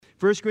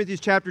1 Corinthians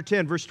chapter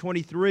 10, verse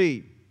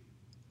 23.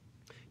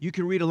 You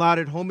can read aloud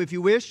at home if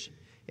you wish,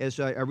 as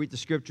I read the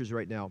scriptures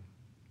right now.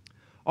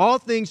 All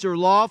things are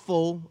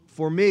lawful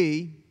for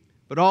me,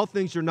 but all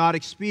things are not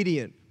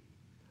expedient.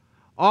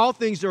 All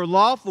things are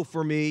lawful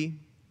for me,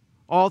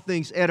 all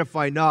things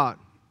edify not.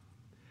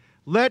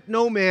 Let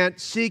no man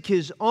seek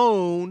his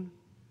own,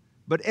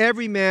 but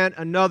every man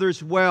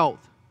another's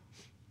wealth.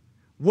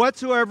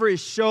 Whatsoever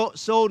is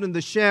sold in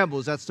the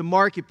shambles, that's the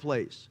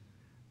marketplace,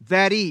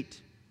 that eat,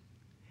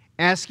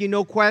 asking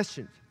no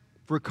questions,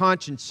 for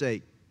conscience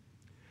sake.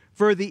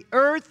 For the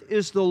earth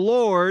is the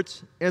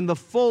Lord's, and the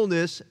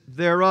fullness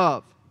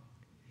thereof.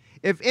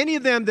 If any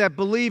of them that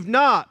believe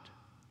not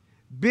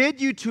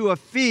bid you to a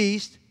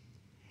feast,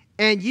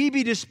 and ye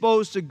be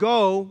disposed to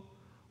go,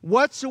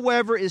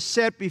 whatsoever is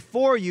set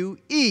before you,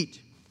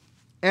 eat,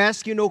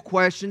 asking no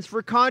questions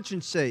for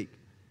conscience sake.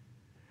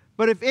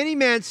 But if any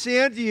man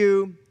say unto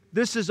you,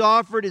 this is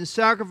offered in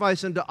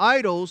sacrifice unto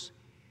idols,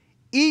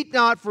 eat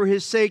not for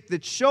his sake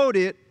that showed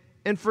it,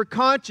 and for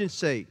conscience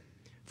sake.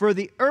 For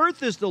the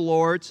earth is the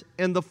Lord's,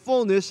 and the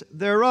fullness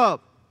thereof.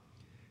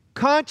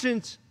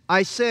 Conscience,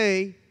 I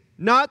say,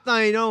 not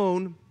thine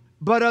own,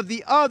 but of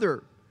the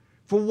other.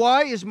 For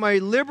why is my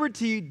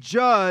liberty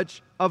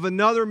judged of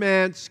another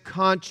man's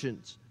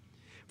conscience?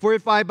 For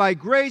if I by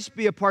grace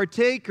be a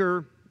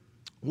partaker,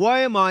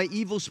 why am I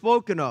evil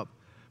spoken of?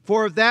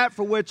 For of that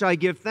for which I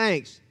give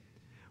thanks.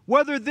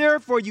 Whether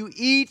therefore you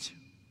eat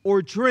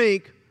or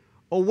drink,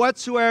 or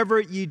whatsoever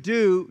ye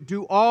do,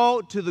 do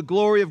all to the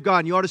glory of God.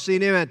 And you ought to say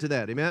an amen to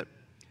that, amen?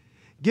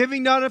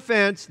 Giving none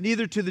offense,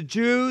 neither to the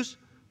Jews,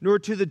 nor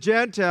to the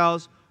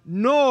Gentiles,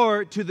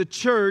 nor to the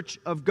church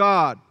of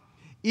God,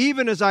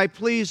 even as I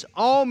please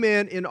all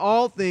men in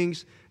all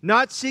things,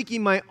 not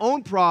seeking my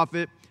own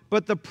profit,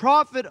 but the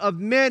profit of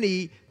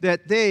many,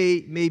 that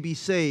they may be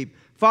saved.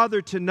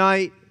 Father,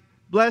 tonight,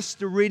 bless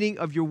the reading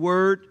of your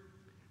word.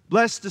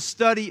 Bless the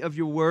study of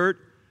your word.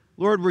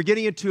 Lord, we're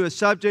getting into a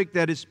subject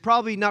that is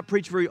probably not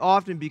preached very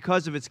often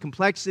because of its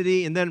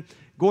complexity, and then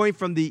going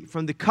from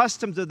the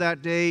customs of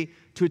that day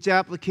to its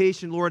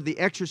application, Lord, the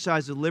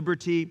exercise of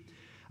liberty.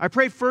 I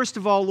pray first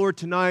of all, Lord,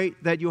 tonight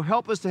that you'll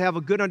help us to have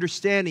a good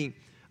understanding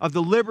of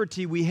the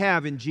liberty we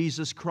have in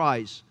Jesus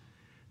Christ.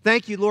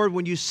 Thank you, Lord,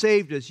 when you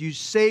saved us. You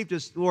saved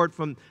us, Lord,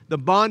 from the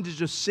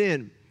bondage of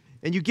sin.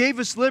 And you gave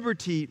us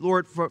liberty,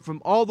 Lord,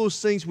 from all those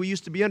things we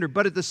used to be under.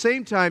 But at the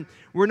same time,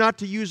 we're not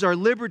to use our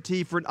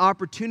liberty for an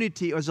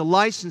opportunity as a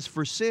license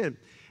for sin.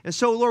 And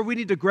so, Lord, we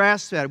need to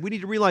grasp that. We need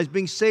to realize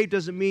being saved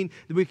doesn't mean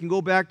that we can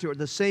go back to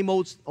the same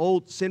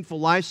old sinful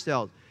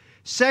lifestyle.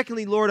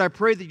 Secondly, Lord, I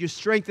pray that you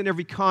strengthen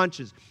every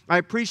conscience. I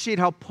appreciate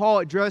how Paul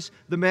addressed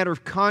the matter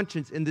of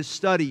conscience in this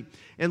study.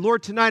 And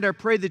Lord, tonight I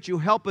pray that you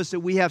help us that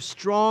we have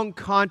strong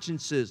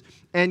consciences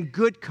and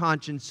good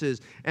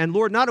consciences. And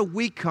Lord, not a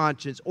weak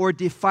conscience or a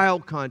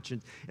defiled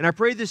conscience. And I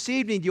pray this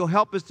evening you'll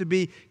help us to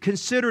be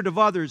considerate of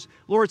others.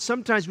 Lord,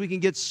 sometimes we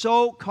can get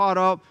so caught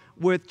up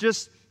with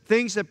just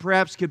things that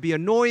perhaps could be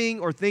annoying,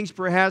 or things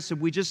perhaps that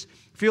we just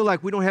feel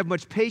like we don't have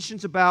much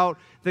patience about,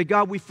 that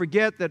God, we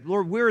forget that,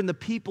 Lord, we're in the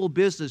people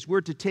business. We're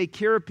to take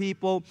care of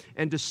people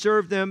and to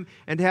serve them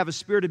and to have a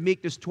spirit of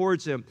meekness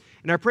towards them.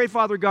 And I pray,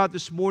 Father God,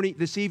 this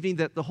evening,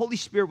 that the Holy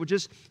Spirit will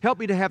just help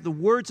me to have the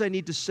words I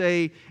need to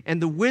say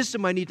and the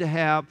wisdom I need to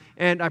have.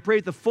 And I pray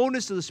the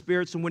fullness of the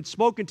Spirit, so when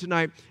spoken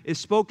tonight, is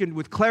spoken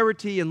with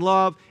clarity and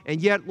love,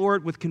 and yet,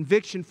 Lord, with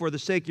conviction for the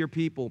sake of your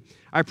people.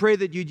 I pray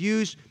that you'd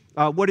use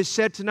what is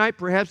said tonight,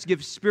 perhaps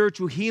give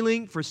spiritual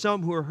healing for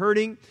some who are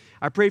hurting.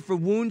 I pray for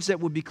wounds that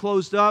would be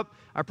closed up.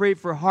 I pray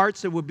for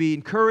hearts that would be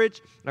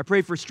encouraged. I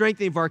pray for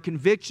strengthening of our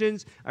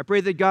convictions. I pray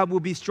that God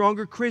will be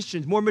stronger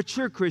Christians, more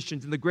mature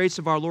Christians in the grace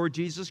of our Lord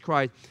Jesus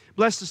Christ.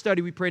 Bless the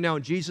study, we pray now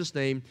in Jesus'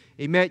 name.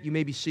 Amen. You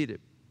may be seated.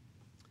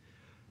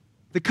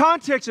 The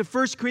context of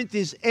 1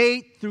 Corinthians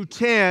 8 through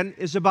 10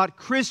 is about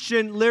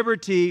Christian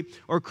liberty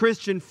or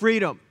Christian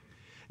freedom.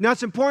 Now,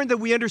 it's important that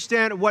we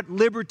understand what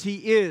liberty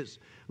is.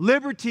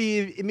 Liberty,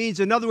 it means,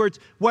 in other words,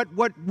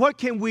 what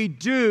can we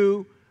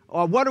do,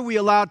 or what are we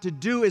allowed to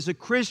do as a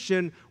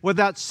Christian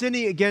without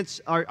sinning against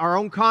our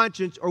own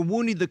conscience or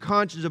wounding the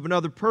conscience of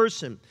another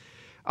person?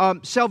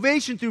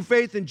 Salvation through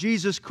faith in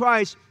Jesus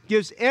Christ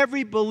gives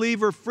every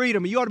believer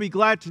freedom. You ought to be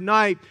glad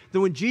tonight that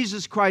when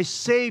Jesus Christ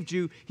saved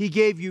you, He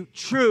gave you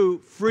true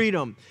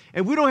freedom.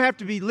 And we don't have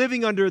to be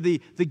living under the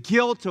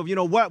guilt of,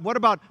 what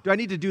about, do I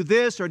need to do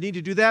this or I need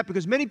to do that?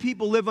 Because many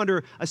people live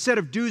under a set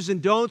of do's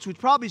and don'ts, which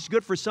probably is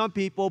good for some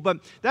people, but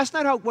that's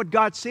not what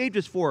God saved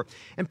us for.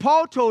 And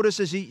Paul told us,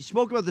 as he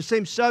spoke about the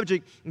same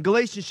subject in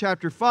Galatians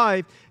chapter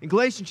 5, in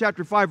Galatians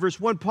chapter 5, verse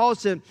 1, Paul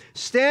said,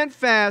 "Stand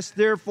fast,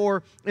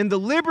 therefore, in the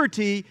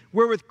liberty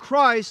wherewith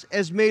Christ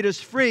has made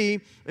us free,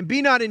 and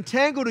be not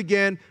entangled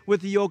again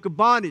with the yoke of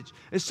bondage."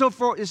 And so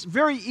it's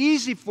very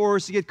easy for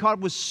us to get caught up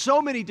with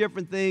so many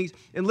different things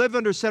and live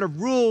under a set of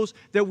rules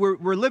that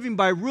we're living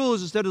by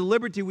rules instead of the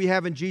liberty we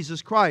have in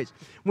Jesus Christ.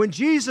 When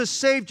Jesus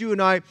saved you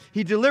and I,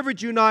 He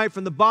delivered you and I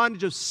from the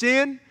bondage of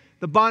sin,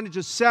 the bondage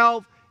of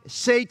self,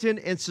 Satan,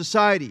 and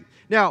society.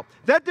 Now,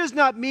 that does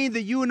not mean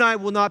that you and I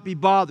will not be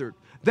bothered.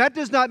 That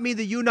does not mean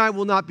that you and I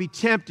will not be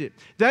tempted.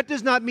 That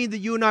does not mean that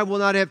you and I will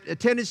not have a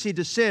tendency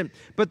to sin.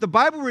 But the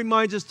Bible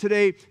reminds us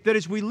today that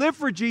as we live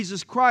for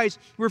Jesus Christ,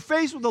 we're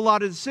faced with a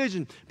lot of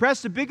decisions.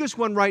 Perhaps the biggest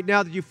one right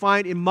now that you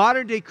find in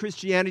modern-day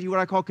Christianity, what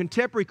I call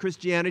contemporary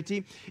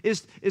Christianity,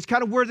 is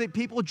kind of where the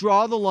people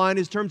draw the line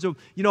in terms of,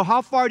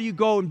 how far do you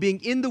go in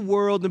being in the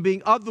world and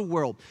being of the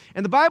world.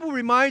 And the Bible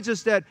reminds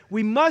us that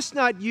we must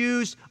not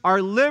use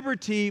our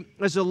liberty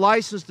as a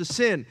license to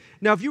sin.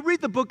 Now, if you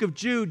read the book of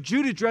Jude,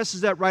 Jude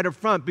addresses that right up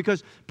front,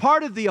 because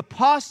part of the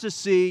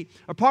apostasy,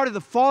 or part of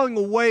the falling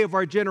away of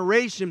our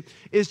generation,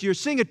 is you're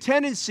seeing a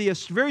tendency, a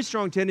very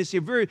strong tendency,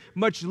 a very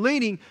much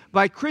leaning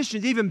by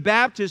Christians, even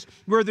Baptists,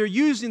 where they're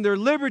using their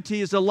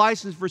liberty as a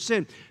license for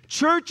sin.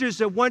 Churches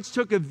that once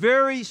took a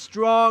very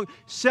strong,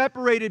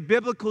 separated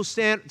biblical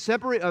stand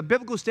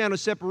of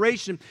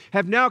separation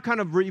have now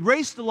kind of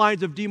erased the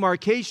lines of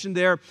demarcation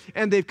there,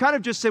 and they've kind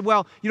of just said,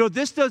 well,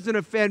 this doesn't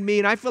offend me,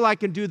 and I feel I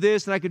can do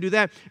this and I can do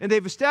that, and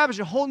they've established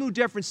a whole new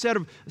different set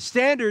of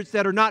standards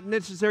that are not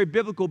necessarily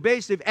biblical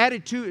based. They've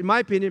added to, in my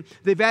opinion,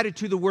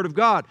 the Word of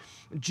God.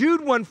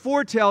 Jude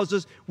 1:4 tells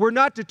us we're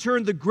not to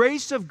turn the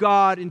grace of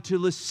God into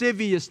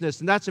lasciviousness,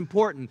 and that's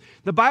important.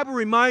 The Bible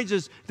reminds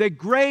us that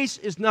grace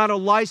is not a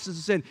license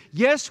to sin.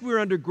 Yes, we're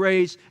under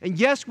grace, and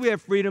yes, we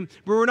have freedom,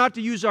 but we're not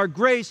to use our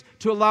grace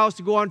to allow us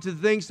to go on to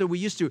the things that we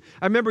used to.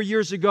 I remember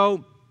years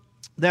ago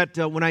that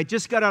when I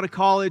just got out of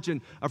college,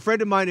 and a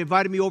friend of mine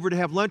invited me over to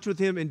have lunch with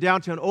him in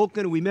downtown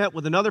Oakland, and we met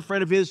with another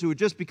friend of his who had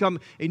just become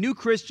a new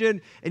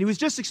Christian, and he was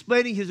just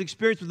explaining his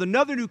experience with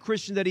another new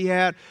Christian that he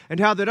had, and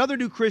how that other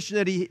new Christian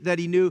that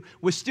he knew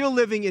was still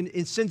living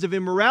in sins of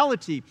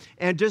immorality,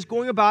 and just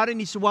going about it.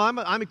 And he said, well,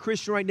 I'm a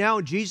Christian right now,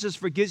 and Jesus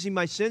forgives me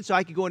my sins, so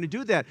I can go in and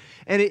do that.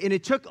 And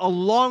it took a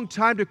long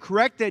time to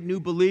correct that new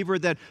believer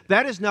that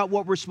is not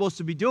what we're supposed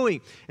to be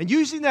doing. And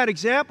using that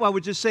example, I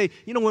would just say,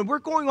 when we're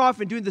going off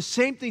and doing the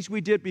same things we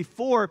did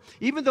before,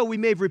 even though we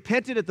may have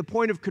repented at the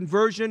point of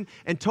conversion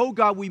and told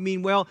God we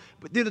mean well,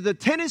 but the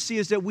tendency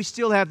is that we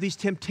still have these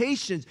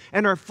temptations,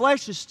 and our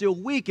flesh is still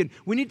weak, and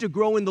we need to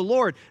grow in the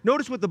Lord.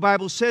 Notice what the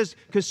Bible says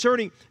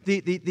concerning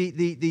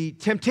the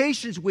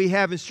temptations we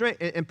have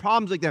and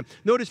problems like that.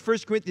 Notice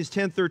 1 Corinthians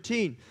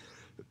 10:13.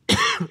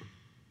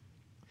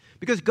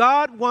 Because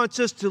God wants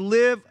us to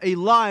live a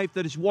life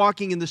that is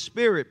walking in the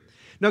Spirit.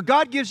 Now,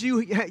 God gives you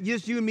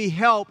and me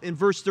help in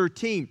verse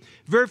 13.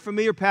 Very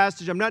familiar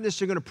passage. I'm not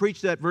necessarily going to preach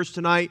that verse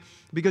tonight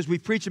because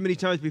we've preached it many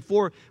times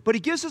before. But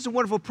He gives us a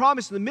wonderful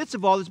promise in the midst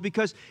of all this,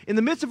 because in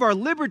the midst of our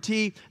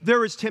liberty,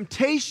 there is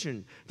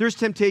temptation. There's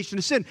temptation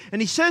to sin.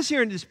 And He says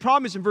here in this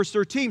promise in verse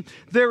 13,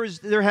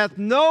 there hath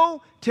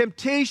no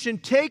temptation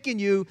taken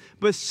you,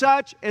 but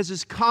such as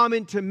is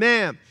common to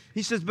man.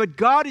 He says, but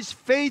God is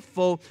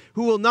faithful,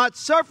 who will not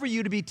suffer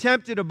you to be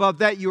tempted above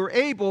that you are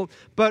able,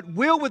 but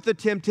will with the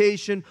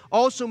temptation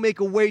also make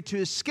a way to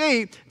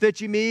escape,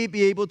 that you may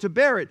be able to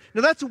bear it.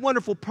 Now that's a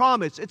wonderful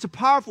promise. It's a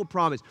powerful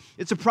promise.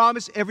 It's a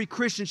promise every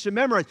Christian should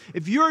memorize.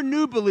 If you're a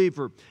new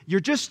believer, you're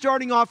just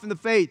starting off in the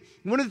faith,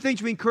 one of the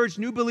things we encourage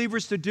new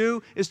believers to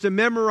do is to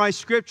memorize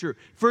Scripture.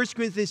 1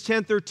 Corinthians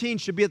 10:13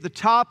 should be at the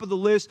top of the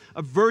list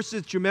of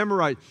verses that you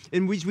memorize.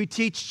 And we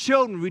teach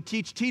children, we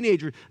teach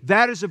teenagers.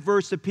 That is a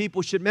verse that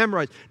people should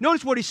memorize.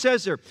 Notice what he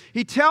says there.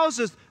 He tells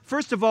us,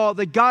 first of all,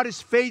 that God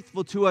is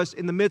faithful to us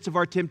in the midst of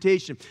our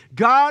temptation.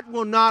 God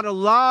will not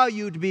allow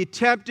you to be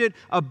tempted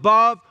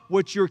above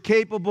what you're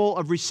capable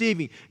of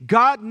receiving.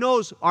 God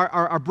knows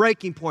our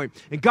breaking point.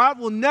 And God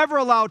will never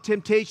allow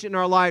temptation in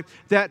our life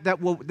that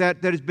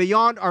is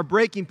beyond our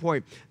breaking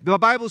point. The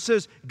Bible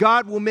says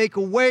God will make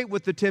a way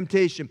with the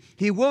temptation.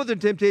 He will with the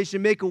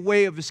temptation make a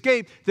way of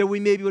escape that we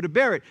may be able to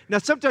bear it. Now,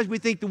 sometimes we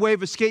think the way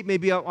of escape may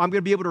be, I'm going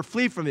to be able to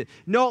flee from it.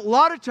 No, a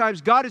lot of times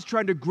God is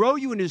trying to grow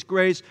you in His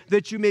grace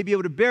that you may be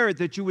able to bear it,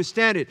 that you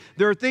withstand it.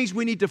 There are things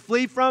we need to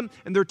flee from,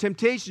 and there are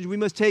temptations we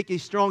must take a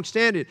strong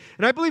stand in.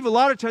 And I believe a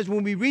lot of times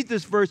when we read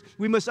this verse,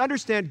 we must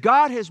understand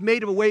God has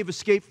made a way of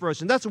escape for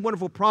us, and that's a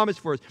wonderful promise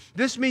for us.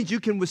 This means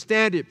you can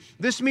withstand it.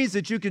 This means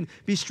that you can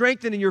be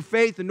strengthened in your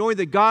faith and knowing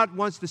that God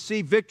wants to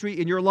see victory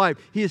in your life.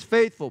 He is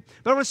faithful.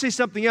 But I want to say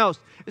something else.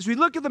 As we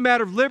look at the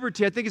matter of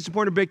liberty, I think it's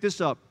important to break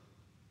this up.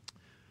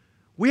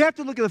 We have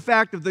to look at the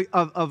fact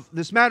of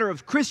this matter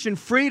of Christian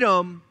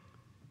freedom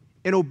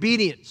and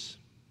obedience.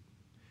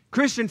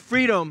 Christian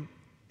freedom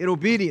and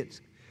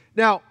obedience.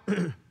 Now,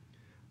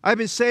 I've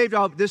been saved.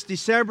 This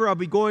December, I'll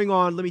be going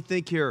on, let me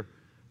think here,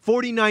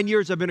 49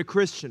 years I've been a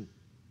Christian.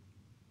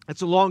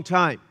 That's a long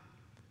time.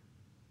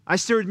 I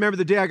still remember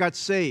the day I got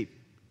saved.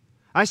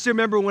 I still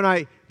remember when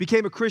I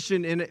became a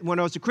Christian, and when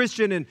I was a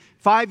Christian, and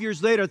 5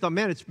 years later, I thought,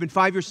 man, it's been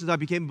 5 years since I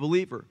became a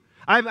believer.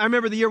 I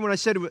remember the year when I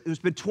said it's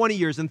been 20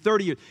 years and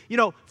 30 years.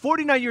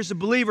 49 years as a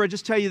believer, I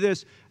just tell you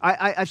this,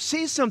 I've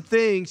seen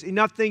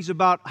enough things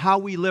about how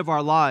we live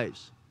our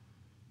lives.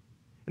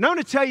 And I want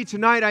to tell you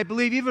tonight, I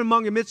believe even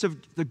among the midst of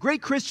the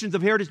great Christians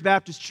of Heritage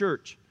Baptist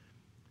Church,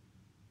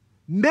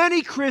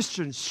 many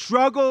Christians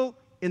struggle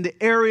in the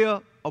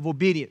area of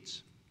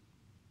obedience.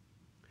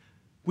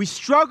 We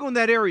struggle in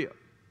that area.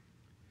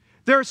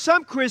 There are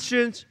some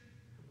Christians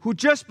who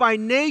just by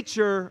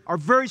nature are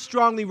very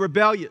strongly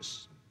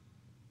rebellious.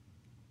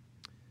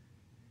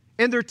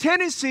 And their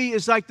tendency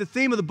is like the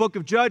theme of the book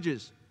of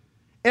Judges.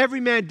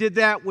 Every man did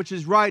that which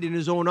is right in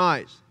his own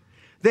eyes.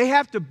 They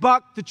have to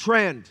buck the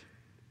trend.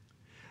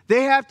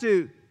 They have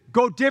to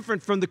go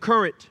different from the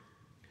current.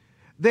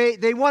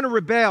 They want to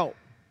rebel.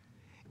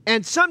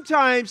 And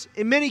sometimes,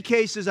 in many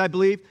cases, I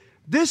believe,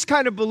 this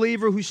kind of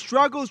believer who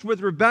struggles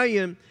with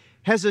rebellion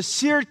has a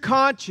seared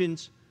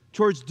conscience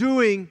towards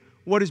doing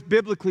what is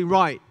biblically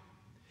right.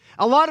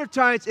 A lot of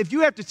times, if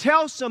you have to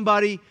tell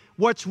somebody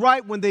what's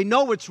right when they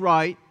know it's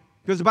right,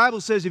 because the Bible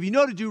says if you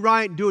know to do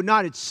right and do it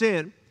not, it's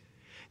sin,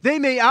 they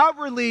may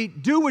outwardly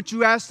do what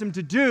you ask them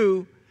to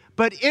do,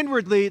 but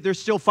inwardly they're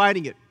still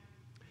fighting it.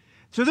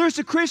 So there's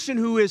a Christian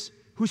who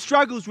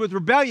struggles with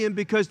rebellion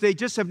because they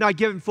just have not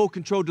given full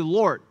control to the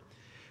Lord.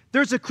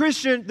 There's a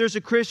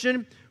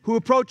Christian who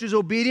approaches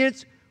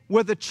obedience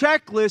with a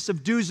checklist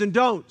of do's and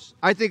don'ts.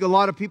 I think a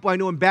lot of people I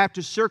know in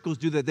Baptist circles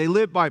do that. They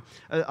live by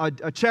a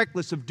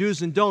checklist of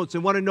do's and don'ts. They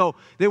want to know,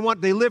 they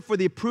live for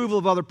the approval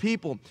of other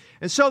people.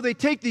 And so they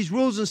take these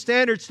rules and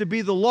standards to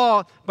be the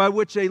law by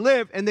which they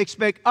live, and they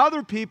expect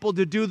other people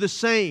to do the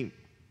same.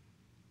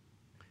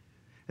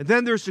 And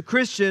then there's the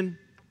Christian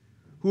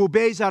who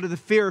obeys out of the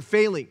fear of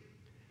failing.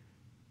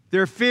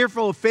 They're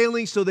fearful of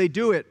failing, so they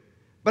do it.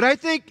 But I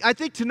think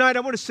tonight I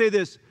want to say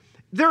this.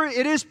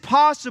 It is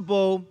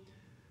possible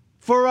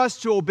for us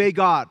to obey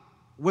God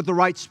with the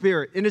right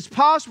spirit. And it's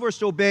possible for us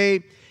to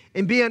obey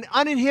and be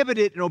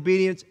uninhibited in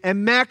obedience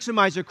and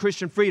maximize our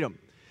Christian freedom.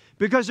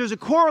 Because there's a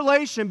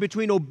correlation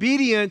between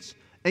obedience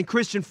and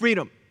Christian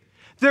freedom.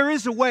 There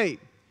is a way.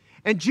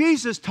 And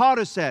Jesus taught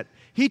us that.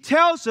 He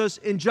tells us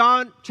in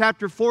John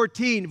chapter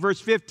 14, verse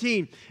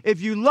 15,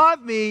 if you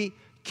love me,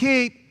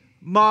 keep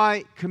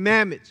my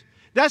commandments.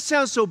 That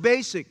sounds so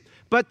basic,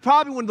 but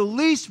probably one of the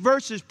least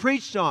verses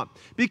preached on,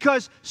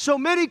 because so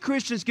many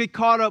Christians get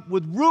caught up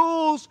with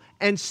rules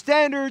and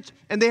standards,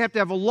 and they have to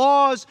have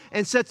laws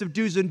and sets of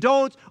do's and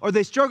don'ts, or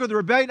they struggle with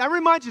rebellion. I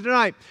remind you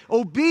tonight,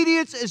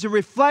 obedience is a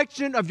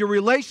reflection of your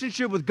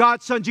relationship with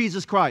God's Son,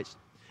 Jesus Christ.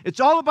 It's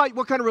all about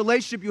what kind of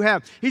relationship you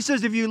have. He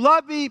says, if you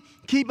love me,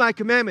 keep my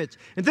commandments.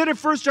 And then in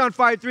 1 John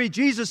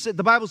 5:3,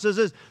 the Bible says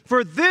this,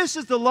 for this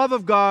is the love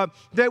of God,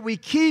 that we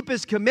keep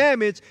His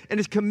commandments, and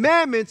His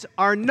commandments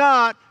are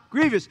not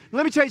grievous.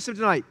 Let me tell you something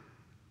tonight.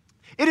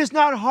 It is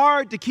not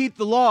hard to keep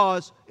the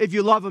laws if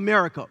you love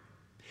America.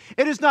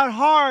 It is not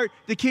hard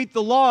to keep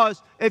the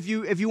laws if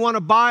you want to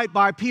abide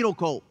by penal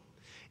code.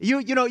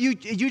 You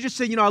just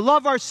say, I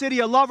love our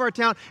city, I love our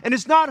town. And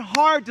it's not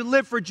hard to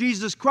live for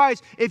Jesus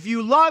Christ. If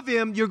you love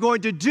Him, you're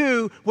going to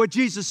do what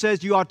Jesus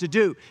says you ought to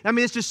do. I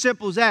mean, it's just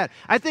simple as that.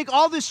 I think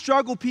all this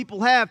struggle people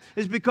have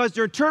is because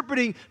they're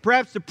interpreting,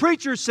 perhaps the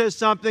preacher says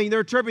something, they're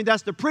interpreting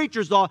that's the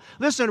preacher's law.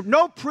 Listen,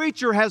 no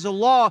preacher has a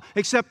law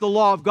except the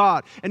law of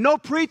God. And no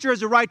preacher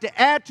has a right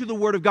to add to the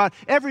Word of God.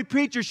 Every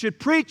preacher should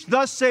preach,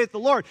 thus saith the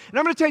Lord. And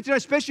I'm going to tell you tonight,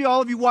 especially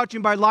all of you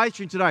watching by live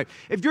stream tonight,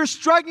 if you're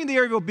struggling in the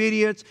area of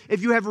obedience,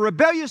 if you have a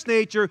rebellious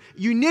nature,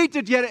 you need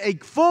to get a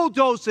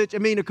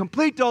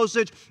complete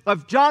dosage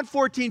of John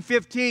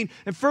 14:15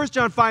 and 1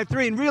 John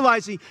 5:3, and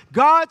realizing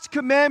God's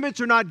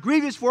commandments are not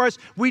grievous for us.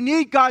 We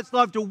need God's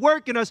love to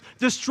work in us.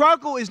 The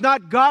struggle is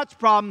not God's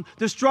problem.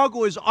 The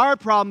struggle is our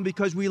problem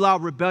because we allow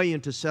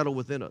rebellion to settle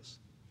within us.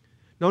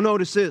 Now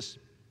notice this.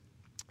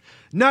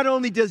 Not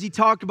only does he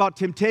talk about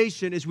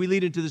temptation as we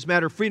lead into this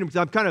matter of freedom, because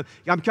I'm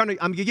going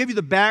to give you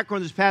the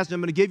background of this passage. I'm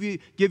going to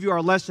give you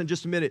our lesson in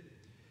just a minute.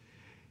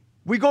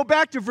 We go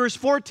back to verse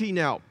 14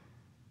 now.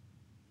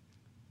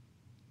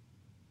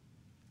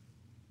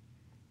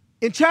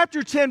 In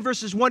chapter 10,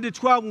 verses 1 to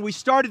 12, when we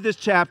started this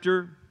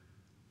chapter,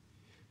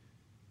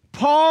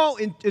 Paul,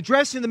 in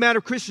addressing the matter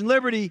of Christian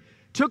liberty,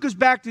 took us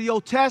back to the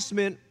Old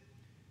Testament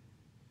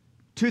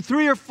to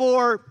 3 or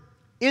 4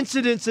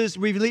 incidences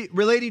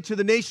relating to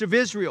the nation of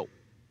Israel.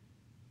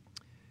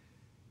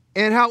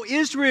 And how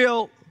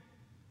Israel,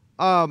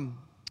 they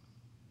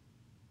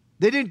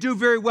didn't do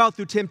very well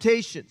through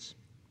temptations.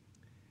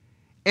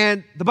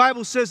 And the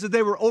Bible says that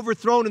they were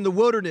overthrown in the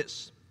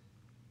wilderness.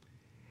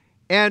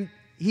 And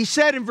he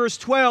said in verse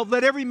 12,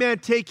 let every man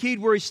take heed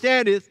where he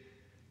standeth,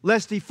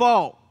 lest he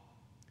fall.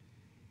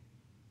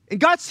 And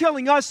God's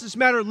telling us this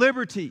matter of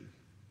liberty,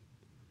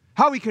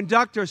 how we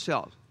conduct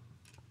ourselves.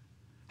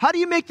 How do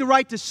you make the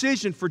right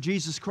decision for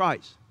Jesus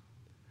Christ?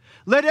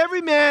 Let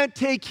every man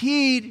take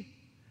heed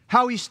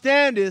how he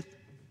standeth,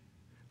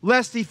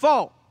 lest he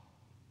fall.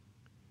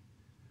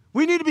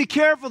 We need to be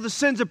careful of the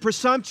sins of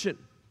presumption.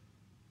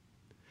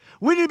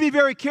 We need to be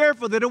very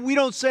careful that we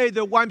don't say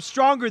that, well, I'm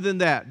stronger than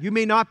that. You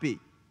may not be.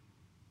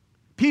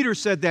 Peter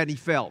said that and he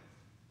fell.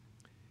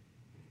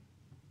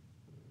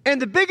 And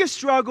the biggest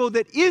struggle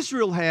that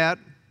Israel had,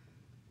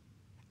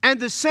 and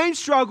the same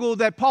struggle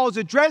that Paul is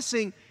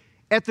addressing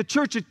at the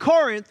church at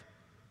Corinth,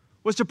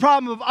 was the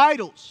problem of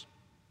idols,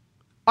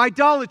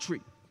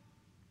 idolatry.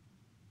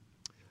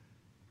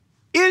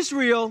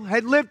 Israel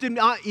had lived in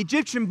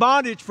Egyptian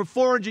bondage for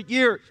 400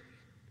 years.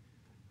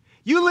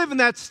 You live in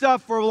that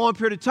stuff for a long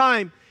period of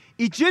time,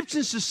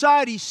 Egyptian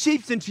society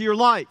seeps into your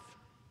life.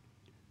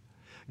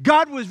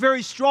 God was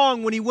very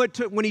strong when he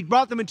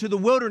brought them into the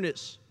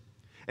wilderness,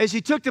 as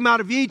he took them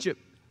out of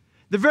Egypt.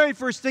 The very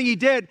first thing he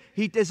did,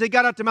 as they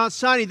got out to Mount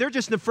Sinai, they're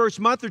just in the first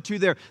month or two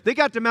there. They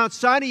got to Mount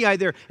Sinai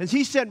there,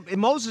 and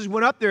Moses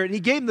went up there, and he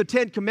gave them the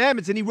 10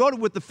 Commandments, and he wrote it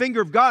with the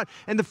finger of God.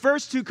 And the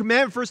first three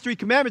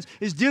commandments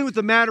is dealing with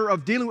the matter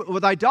of dealing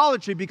with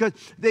idolatry, because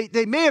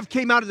they may have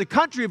came out of the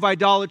country of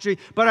idolatry,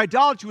 but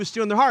idolatry was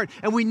still in their heart.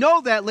 And we know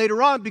that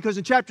later on, because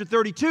in chapter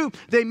 32,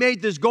 they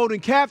made this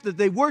golden calf that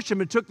they worshiped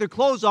and took their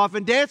clothes off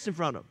and danced in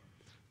front of.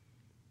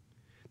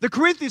 The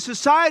Corinthian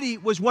society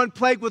was one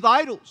plagued with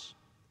idols.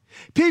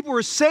 People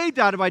were saved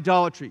out of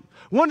idolatry.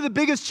 One of the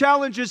biggest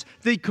challenges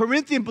the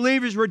Corinthian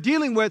believers were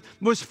dealing with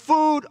was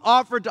food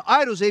offered to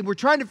idols. They were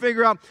trying to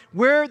figure out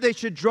where they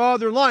should draw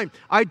their line.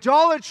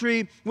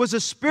 Idolatry was a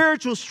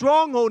spiritual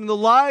stronghold in the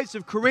lives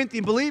of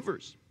Corinthian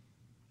believers.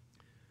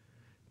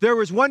 There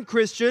was one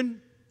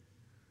Christian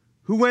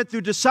who went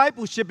through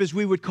discipleship, as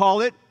we would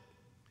call it,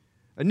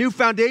 a new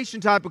foundation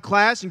type of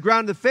class and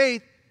grounded the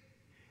faith,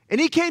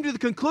 and he came to the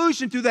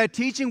conclusion through that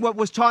teaching what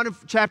was taught in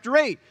chapter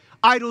 8.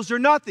 Idols are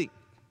nothing.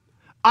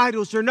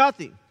 Idols are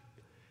nothing.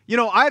 You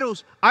know,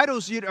 idols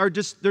are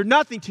just, they're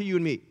nothing to you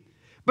and me.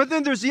 But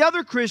then there's the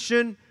other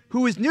Christian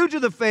who is new to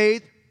the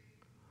faith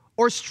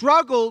or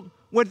struggled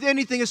with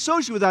anything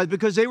associated with idols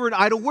because they were an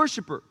idol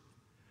worshiper.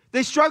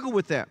 They struggled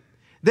with that.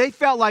 They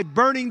felt like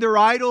burning their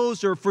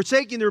idols or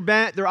forsaking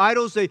their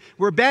idols. They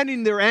were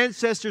abandoning their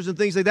ancestors and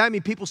things like that. I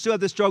mean, people still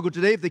have this struggle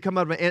today if they come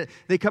out of an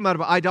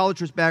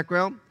idolatrous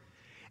background.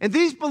 And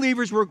these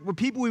believers were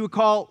people we would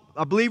call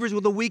believers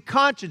with a weak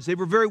conscience. They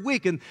were very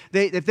weak. And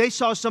if they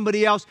saw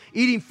somebody else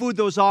eating food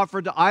that was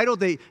offered to idol,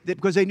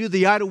 because they knew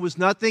the idol was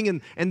nothing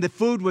and the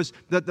food was,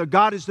 that the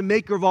God is the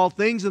maker of all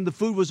things and the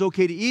food was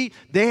okay to eat,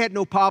 they had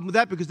no problem with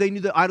that because they knew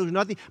the idol was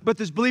nothing. But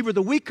this believer with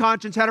a weak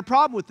conscience had a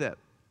problem with that.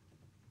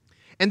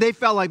 And they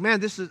felt like, man,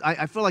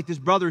 I feel like this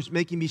brother is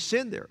making me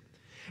sin there.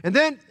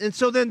 And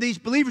so then these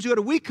believers who had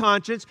a weak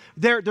conscience,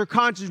 their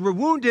consciences were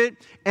wounded,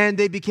 and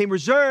they became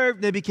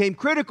reserved, they became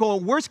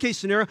critical. Worst case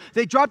scenario,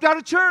 they dropped out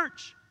of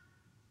church.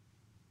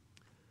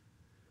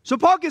 So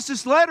Paul gets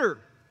this letter.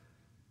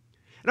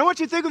 And I want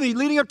you to think of it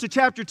leading up to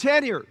chapter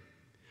 10 here.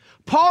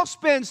 Paul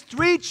spends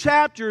 3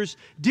 chapters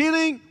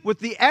dealing with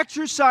the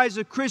exercise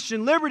of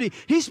Christian liberty.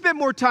 He spent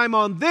more time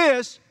on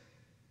this,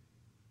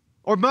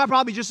 or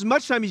probably just as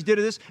much time he did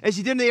on this, as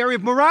he did in the area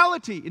of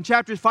morality in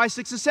chapters 5,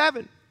 6, and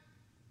 7.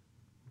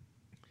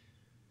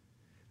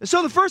 And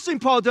so the first thing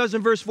Paul does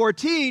in verse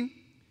 14,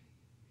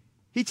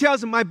 he tells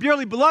them, my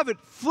dearly beloved,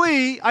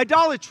 flee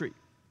idolatry.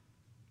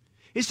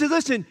 He said,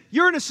 listen,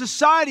 you're in a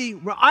society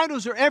where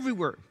idols are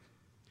everywhere.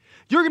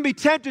 You're going to be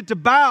tempted to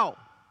bow.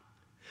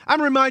 I'm going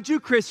to remind you,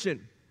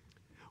 Christian,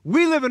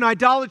 we live in an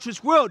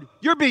idolatrous world.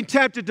 You're being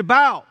tempted to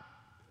bow.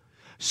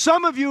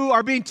 Some of you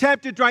are being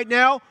tempted right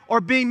now or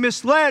being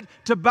misled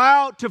to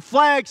bow to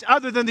flags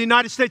other than the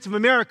United States of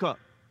America.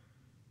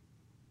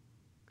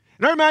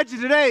 And I remind you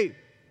today,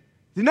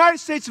 the United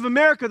States of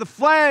America, the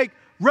flag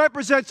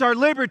represents our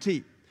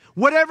liberty.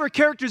 Whatever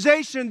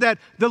characterization that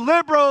the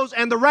liberals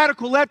and the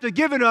radical left have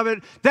given of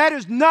it, that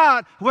is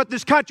not what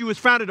this country was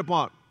founded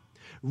upon.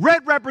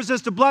 Red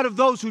represents the blood of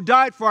those who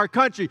died for our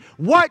country.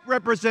 White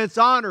represents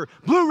honor.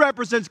 Blue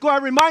represents glory. I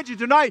remind you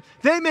tonight,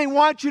 they may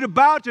want you to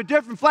bow to a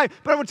different flag,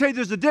 but I want to tell you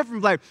there's a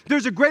different flag.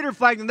 There's a greater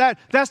flag than that.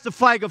 That's the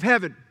flag of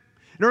heaven.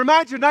 And I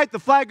remind you tonight, the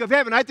flag of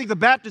heaven, I think the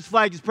Baptist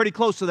flag is pretty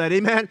close to that,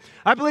 amen?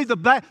 I believe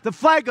the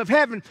flag of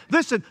heaven,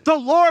 listen, the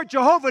Lord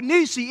Jehovah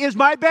Nissi is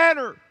my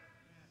banner.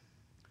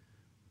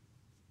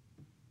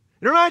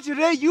 And I remind you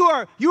today, you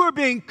are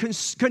being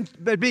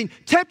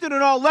tempted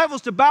on all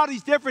levels to bow to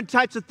these different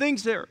types of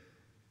things there.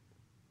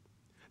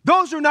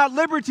 Those are not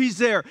liberties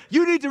there.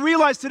 You need to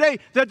realize today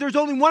that there's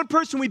only one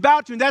person we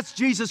bow to, and that's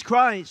Jesus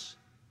Christ.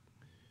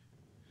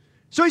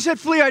 So he said,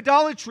 flee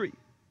idolatry.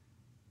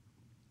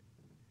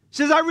 He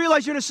says, I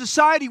realize you're in a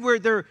society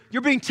where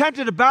you're being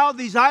tempted to bow to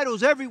these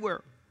idols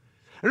everywhere.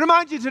 And I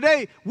remind you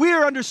today, we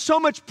are under so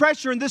much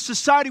pressure in this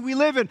society we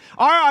live in.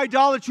 Our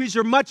idolatries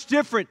are much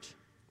different.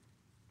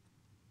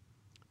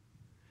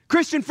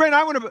 Christian friend,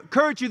 I want to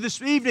encourage you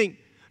this evening,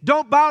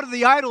 don't bow to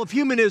the idol of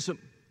humanism.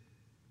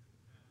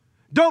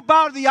 Don't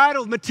bow to the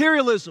idol of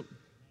materialism.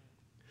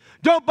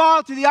 Don't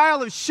bow to the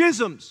idol of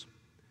schisms.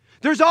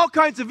 There's all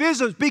kinds of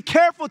isms. Be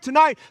careful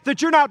tonight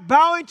that you're not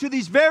bowing to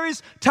these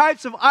various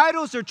types of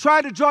idols that are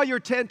trying to draw your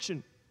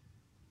attention.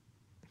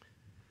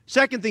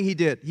 Second thing he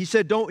did, he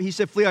said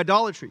flee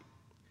idolatry.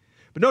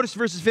 But notice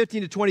verses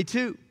 15 to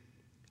 22.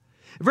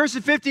 In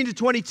verses 15 to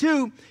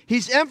 22,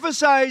 he's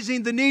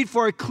emphasizing the need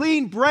for a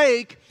clean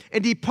break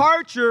and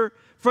departure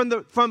from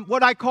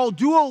what I call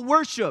dual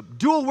worship,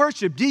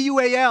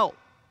 D-U-A-L.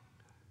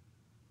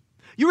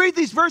 You read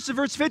these verses,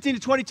 verse 15 to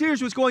 22,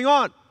 here's what's going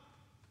on.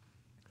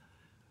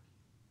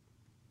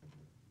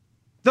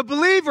 The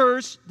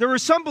believers, there were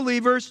some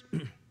believers,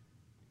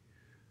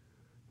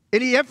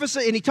 and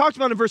he talked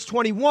about in verse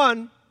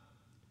 21,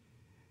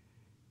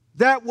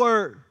 that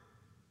were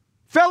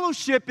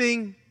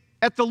fellowshipping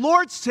at the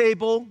Lord's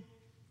table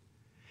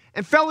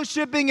and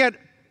fellowshipping at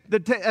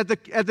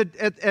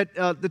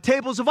the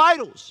tables of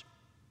idols.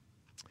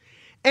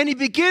 And he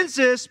begins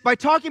this by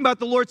talking about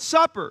the Lord's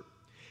Supper.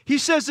 He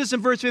says this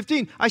in verse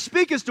 15, I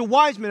speak as to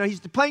wise men.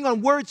 He's playing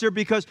on words here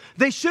because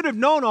they should have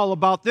known all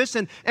about this.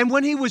 And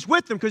when he was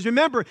with them, because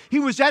remember, he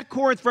was at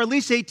Corinth for at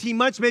least 18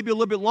 months, maybe a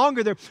little bit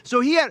longer there.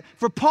 So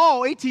for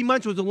Paul, 18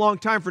 months was a long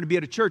time for him to be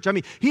at a church. I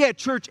mean, he had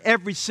church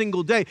every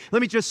single day.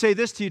 Let me just say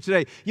this to you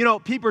today. You know,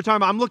 people are talking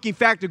about, I'm looking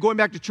back to going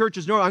back to church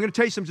as normal. I'm going to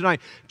tell you something tonight.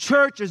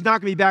 Church is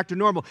not going to be back to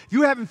normal. If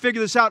you haven't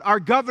figured this out, our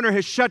governor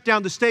has shut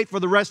down the state for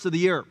the rest of the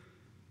year.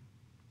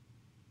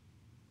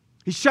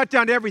 He shut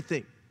down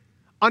everything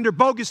under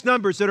bogus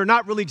numbers that are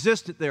not really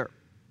existent there.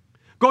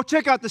 Go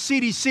check out the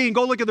CDC and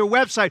go look at their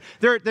website.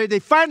 They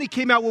finally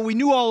came out what we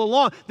knew all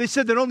along. They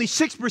said that only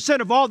 6%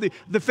 of all the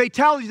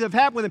fatalities that have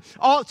happened with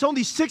them, it's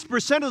only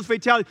 6% of the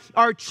fatalities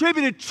are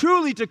attributed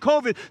truly to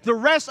COVID. The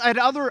rest had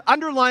other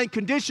underlying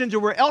conditions, or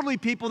were elderly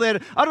people that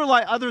had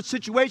underlying other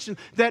situations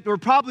that were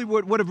probably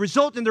would have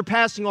resulted in their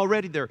passing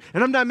already there.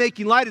 And I'm not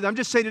making light of it. I'm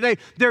just saying today,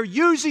 they're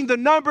using the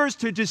numbers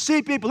to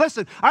deceive people.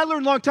 Listen, I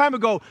learned a long time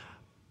ago,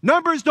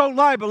 numbers don't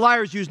lie, but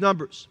liars use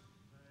numbers.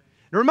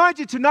 And remind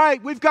you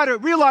tonight, we've got to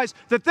realize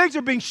that things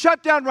are being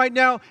shut down right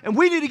now, and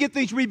we need to get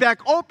things back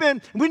open.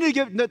 We need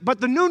to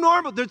but the new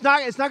normal, it's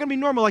not going to be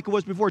normal like it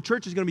was before.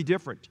 Church is going to be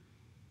different.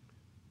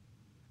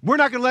 We're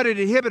not going to let it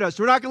inhibit us.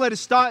 We're not going to let it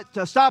stop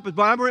us.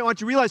 But I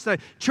want you to realize tonight,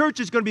 church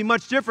is going to be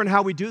much different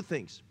how we do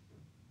things.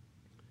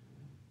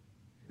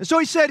 And so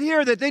he said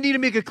here that they need to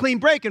make a clean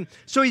break. And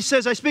so he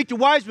says, I speak to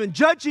wise men,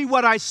 judge ye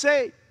what I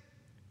say.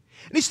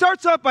 And he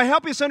starts off by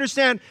helping us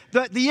understand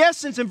the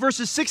essence in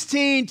verses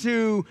 16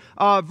 to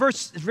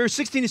verse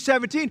 16 to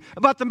 17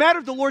 about the matter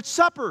of the Lord's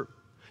Supper.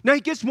 Now he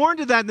gets more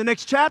into that in the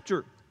next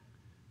chapter.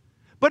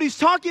 But he's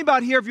talking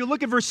about here, if you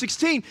look at verse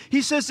 16,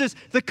 he says this,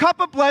 the cup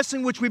of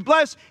blessing which we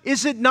bless,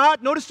 is it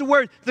not, notice the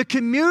word, the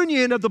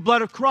communion of the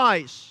blood of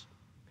Christ?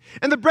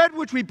 And the bread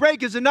which we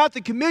break, is it not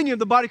the communion of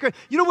the body of Christ?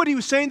 You know what he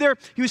was saying there?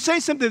 He was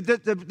saying something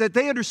that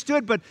they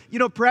understood, but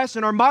perhaps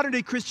in our modern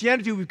day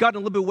Christianity we've gotten a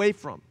little bit away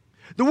from.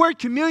 The word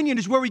communion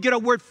is where we get our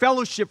word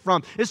fellowship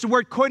from. It's the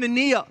word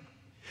koinonia.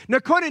 Now,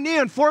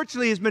 koinonia,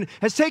 unfortunately,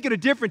 has taken a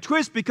different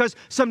twist because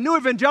some new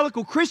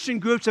evangelical Christian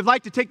groups have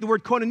liked to take the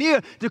word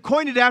koinonia to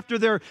coin it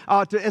after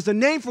as a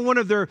name for one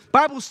of their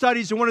Bible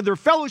studies or one of their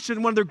fellowships,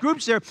 one of their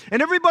groups there.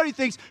 And everybody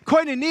thinks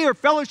koinonia or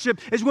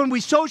fellowship is when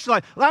we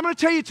socialize. Well, I'm going to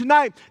tell you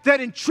tonight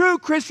that in true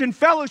Christian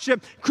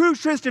fellowship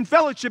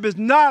is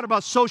not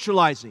about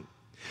socializing.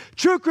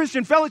 True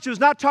Christian fellowship is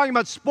not talking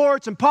about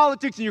sports and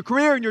politics and your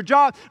career and your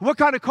job, and what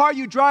kind of car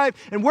you drive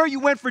and where you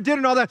went for dinner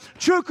and all that.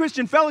 True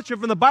Christian fellowship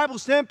from the Bible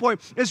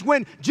standpoint is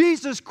when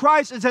Jesus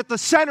Christ is at the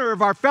center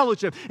of our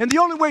fellowship. And the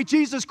only way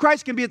Jesus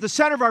Christ can be at the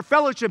center of our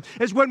fellowship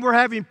is when we're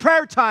having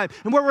prayer time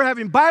and when we're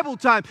having Bible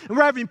time and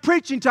we're having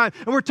preaching time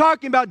and we're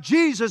talking about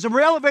Jesus and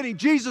we're elevating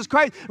Jesus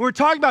Christ and we're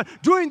talking about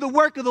doing the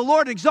work of the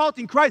Lord and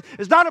exalting Christ.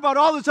 It's not about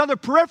all this other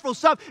peripheral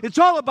stuff. It's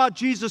all about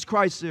Jesus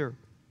Christ there.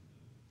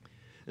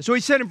 And so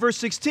he said in verse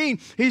 16,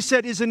 he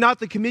said, is it not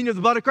the communion of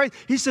the blood of Christ?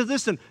 He said,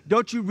 listen,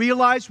 don't you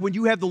realize when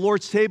you have the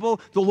Lord's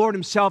table, the Lord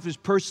himself is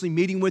personally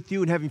meeting with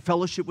you and having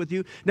fellowship with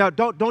you? Now,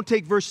 don't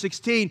take verse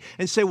 16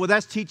 and say, well,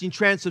 that's teaching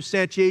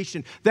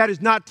transubstantiation. That is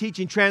not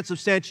teaching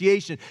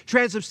transubstantiation.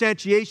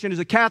 Transubstantiation is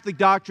a Catholic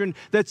doctrine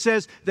that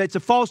says, that's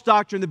a false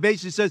doctrine that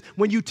basically says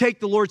when you take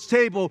the Lord's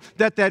table,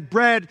 that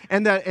bread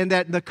and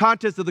the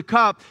contents of the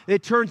cup,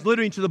 it turns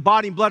literally into the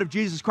body and blood of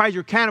Jesus Christ.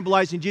 You're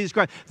cannibalizing Jesus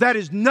Christ. That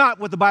is not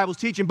what the Bible's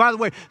teaching. By the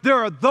way, there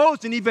are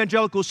those in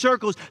evangelical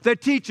circles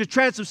that teach that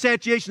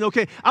transubstantiation.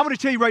 Okay, I'm going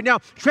to tell you right now,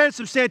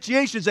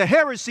 transubstantiation is a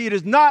heresy. It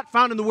is not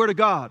found in the Word of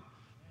God.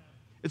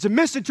 It's a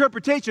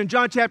misinterpretation. In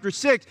John chapter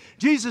 6,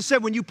 Jesus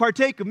said, when you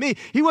partake of me,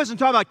 he wasn't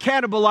talking about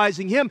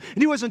cannibalizing him,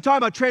 and he wasn't talking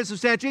about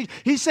transubstantiation.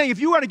 He's saying if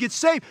you want to get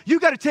saved, you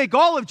got to take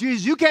all of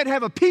Jesus. You can't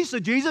have a piece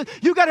of Jesus.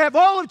 You got to have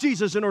all of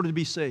Jesus in order to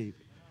be saved.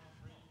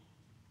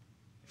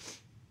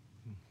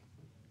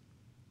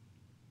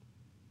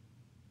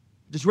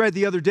 Just read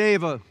the other day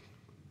of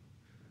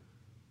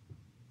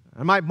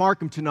I might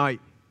mark him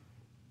tonight.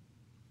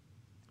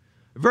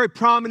 A very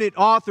prominent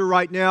author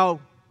right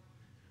now,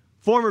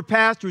 former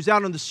pastor who's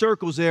out on the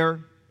circles there,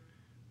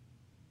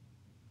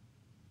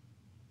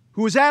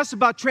 who was asked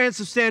about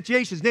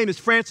transubstantiation. His name is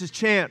Francis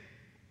Chan.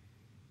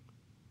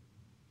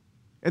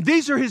 And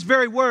these are his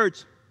very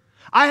words.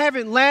 I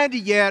haven't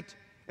landed yet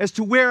as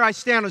to where I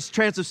stand on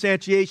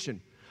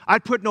transubstantiation.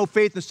 I'd put no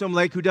faith in some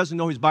lake who doesn't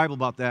know his Bible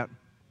about that.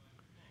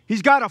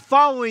 He's got a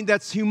following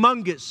that's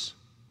humongous.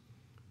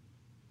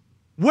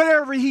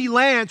 Whatever he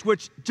lands,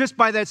 which just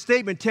by that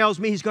statement tells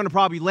me he's going to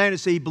probably land and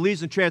say he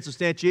believes in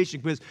transubstantiation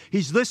because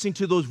he's listening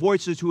to those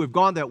voices who have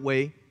gone that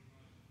way.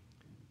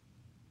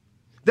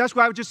 That's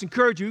why I would just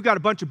encourage you. You've got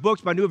a bunch of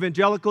books by new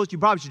evangelicals. You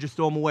probably should just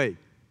throw them away.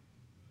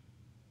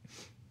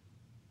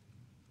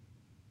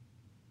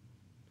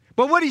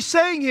 But what he's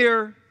saying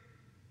here,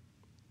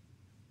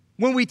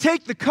 when we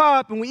take the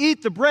cup and we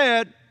eat the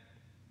bread,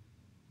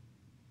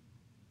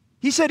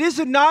 he said, is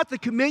it not the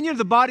communion of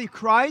the body of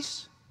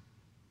Christ?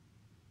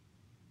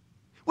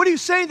 What are you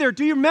saying there?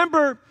 Do you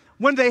remember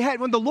when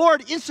the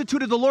Lord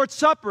instituted the Lord's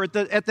Supper at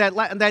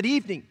that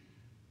evening,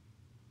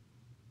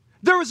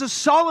 there was a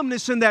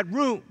solemnness in that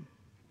room.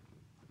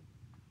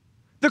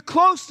 The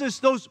closeness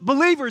those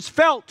believers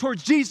felt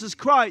towards Jesus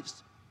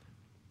Christ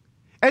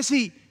as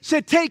he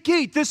said, "Take,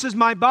 eat, this is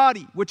my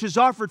body, which is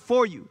offered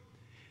for you.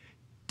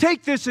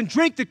 Take this and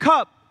drink the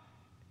cup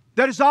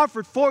that is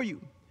offered for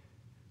you."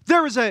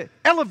 There is an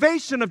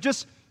elevation of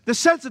just the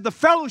sense of the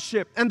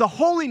fellowship and the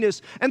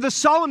holiness and the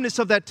solemnness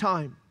of that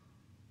time.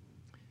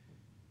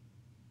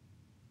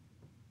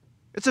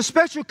 It's a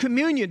special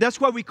communion. That's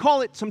why we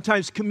call it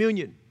sometimes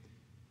communion,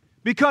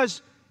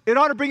 because it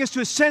ought to bring us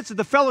to a sense of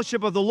the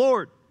fellowship of the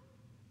Lord.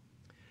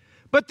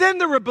 But then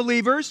there were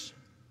believers,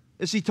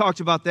 as he talks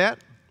about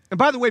that. And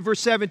by the way, verse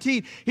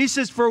 17, he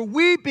says, "For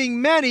we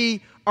being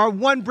many are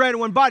one bread and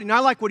one body." Now, I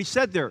like what he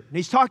said there. And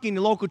he's talking in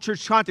the local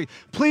church context.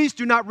 Please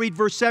do not read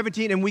verse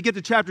 17 and we get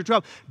to chapter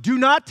 12. Do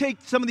not take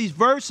some of these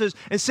verses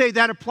and say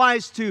that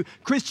applies to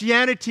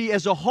Christianity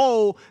as a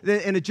whole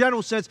in a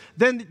general sense.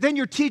 Then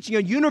you're teaching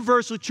a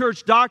universal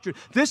church doctrine.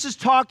 This is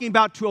talking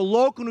about to a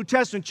local New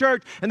Testament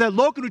church, and that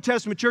local New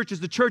Testament church is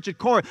the church at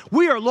Corinth.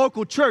 We are a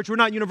local church. We're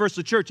not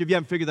universal church, if you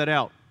haven't figured that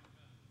out.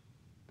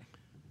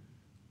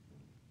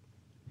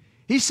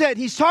 He said,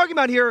 he's talking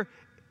about here,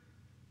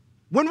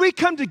 when we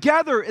come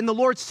together in the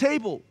Lord's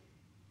table,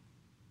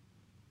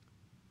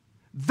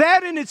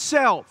 that in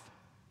itself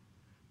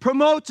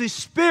promotes a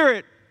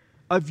spirit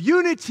of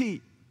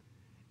unity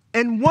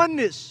and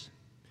oneness,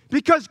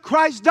 because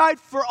Christ died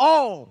for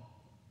all.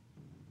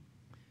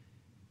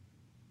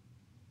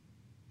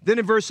 Then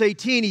in verse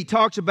 18, he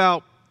talks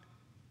about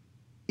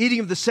eating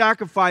of the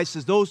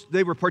sacrifices.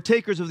 They were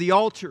partakers of the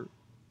altar.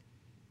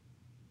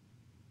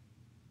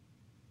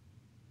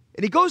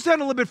 And he goes down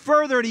a little bit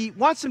further, and he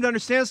wants them to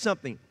understand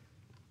something.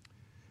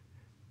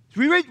 As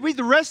we read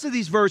the rest of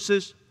these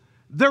verses,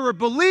 there were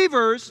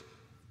believers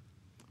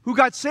who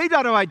got saved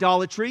out of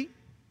idolatry,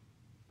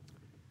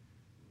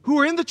 who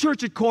were in the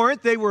church at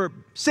Corinth. They were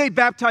saved,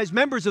 baptized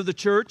members of the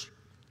church.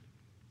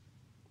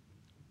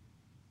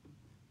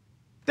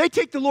 They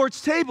take the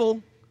Lord's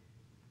table,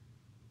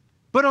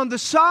 but on the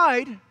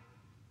side,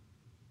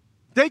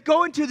 they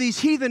go into these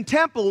heathen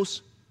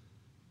temples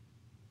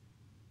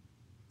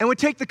and would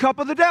take the cup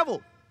of the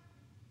devil.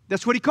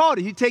 That's what he called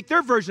it. He'd take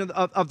their version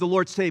of the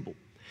Lord's table.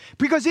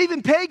 Because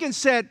even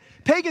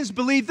pagans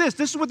believe this.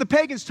 This is what the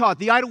pagans taught,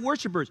 the idol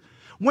worshipers.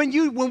 When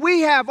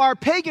we have our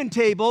pagan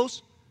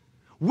tables,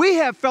 we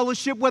have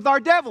fellowship with our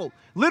devil.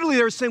 Literally,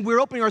 they're saying we're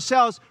opening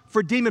ourselves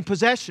for demon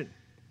possession.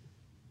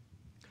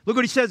 Look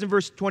what he says in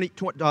verse 20.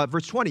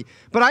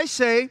 "But I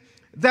say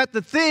that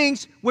the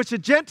things which the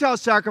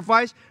Gentiles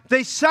sacrifice,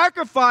 they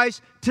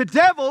sacrifice to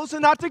devils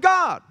and not to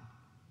God.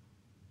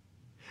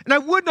 And I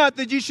would not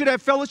that you should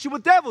have fellowship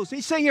with devils."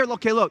 He's saying here,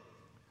 okay, look.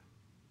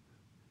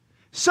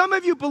 Some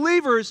of you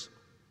believers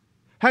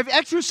have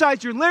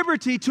exercised your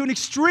liberty to an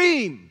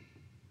extreme.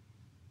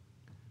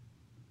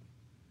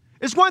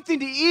 It's one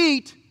thing to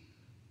eat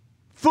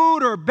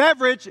food or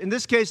beverage. In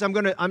this case, I'm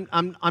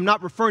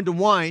not referring to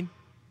wine.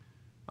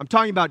 I'm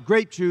talking about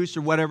grape juice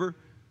or whatever.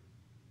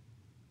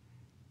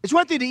 It's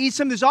one thing to eat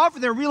something that's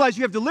offered there and realize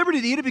you have the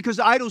liberty to eat it because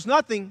the idol's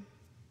nothing.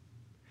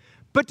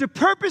 But to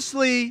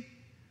purposely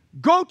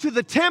go to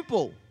the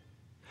temple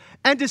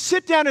and to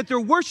sit down at their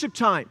worship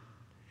time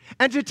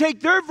and to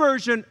take their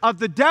version of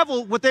the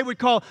devil, what they would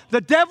call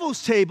the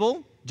devil's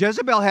table.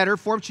 Jezebel had her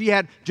form. She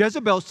had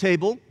Jezebel's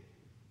table.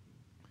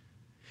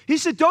 He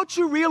said, don't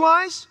you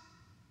realize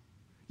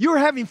you're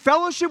having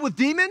fellowship with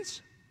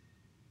demons?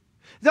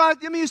 Now,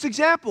 let me use an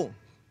example.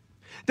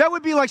 That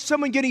would be like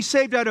someone getting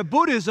saved out of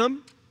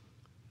Buddhism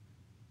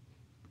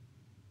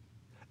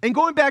and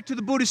going back to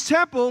the Buddhist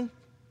temple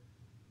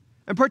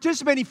and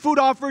participating in food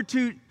offered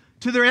to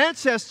their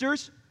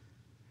ancestors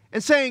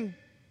and saying,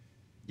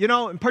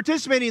 and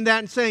participating in that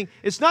and saying,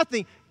 it's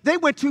nothing. They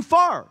went too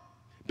far.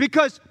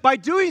 Because by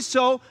doing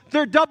so,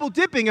 they're double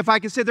dipping, if I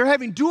can say. They're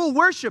having dual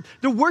worship.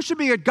 They're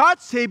worshiping at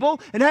God's table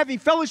and having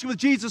fellowship with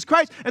Jesus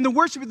Christ, and they're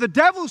worshiping at the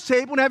devil's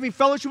table and having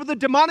fellowship with the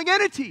demonic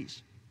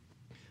entities.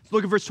 Let's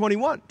look at verse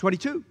 21.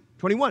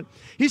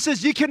 He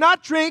says, you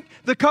cannot drink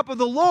the cup of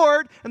the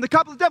Lord and the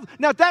cup of the devil.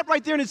 Now that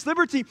right there in its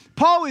liberty,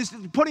 Paul is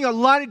putting a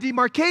line of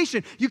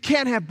demarcation. You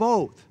can't have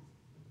both.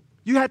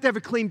 You have to have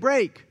a clean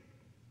break.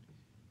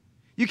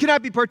 You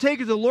cannot be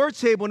partakers of the Lord's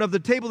table and of the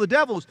table of the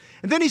devils.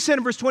 And then he said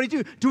in verse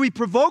 22, do we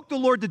provoke the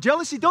Lord to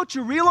jealousy? Don't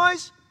you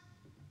realize?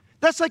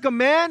 That's like a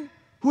man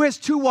who has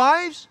two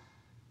wives.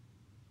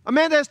 A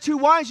man that has two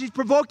wives, he's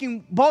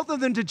provoking both of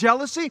them to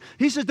jealousy.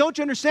 He says, don't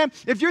you understand?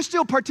 If you're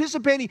still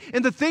participating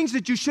in the things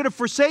that you should have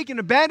forsaken,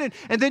 abandoned,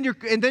 and then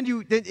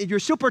you're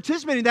still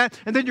participating in that,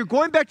 and then you're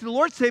going back to the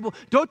Lord's table,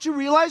 don't you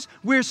realize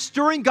we're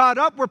stirring God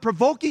up? We're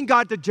provoking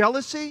God to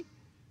jealousy?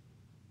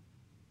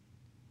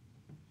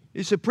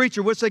 He said,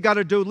 preacher, what's that got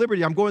to do with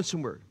liberty? I'm going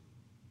somewhere.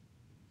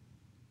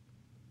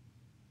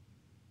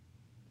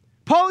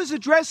 Paul is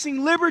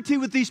addressing liberty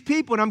with these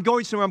people, and I'm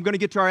going somewhere. I'm going to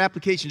get to our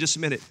application in just a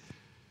minute.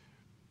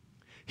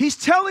 He's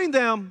telling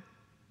them,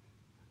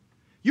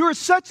 you're at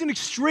such an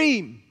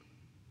extreme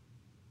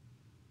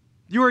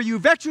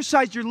You've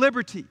exercised your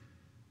liberty.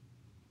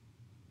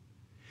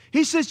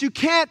 He says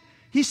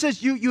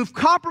you've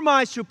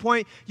compromised to a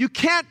point. You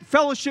can't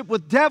fellowship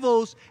with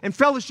devils and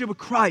fellowship with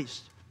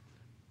Christ.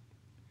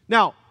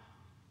 Now,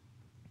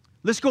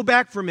 let's go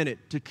back for a minute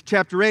to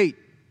chapter 8.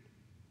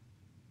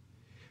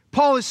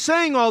 Paul is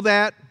saying all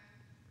that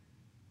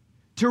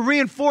to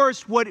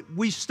reinforce what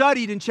we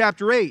studied in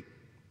chapter 8.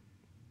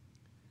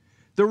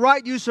 The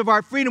right use of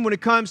our freedom when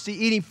it comes to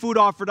eating food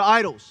offered to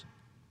idols.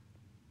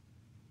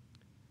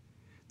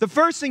 The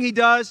first thing he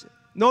does,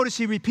 notice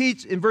he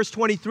repeats in verse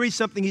 23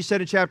 something he said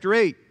in chapter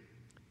 8.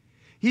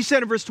 He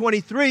said in verse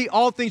 23,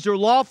 all things are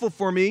lawful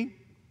for me,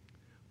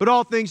 but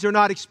all things are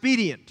not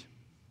expedient.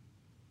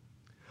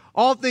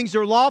 All things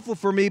are lawful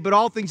for me, but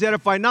all things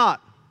edify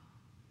not.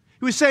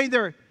 He was saying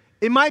there,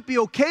 it might be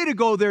okay to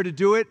go there to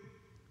do it,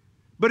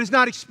 but it's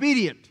not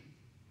expedient.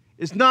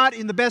 It's not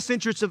in the best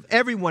interest of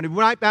everyone. It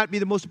might not be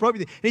the most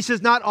appropriate thing. And he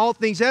says, not all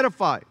things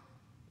edify.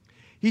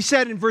 He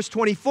said in verse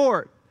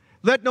 24,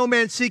 let no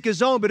man seek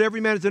his own, but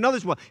every man is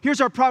another's. Well, here's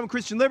our problem with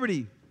Christian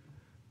liberty.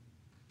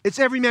 It's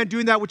every man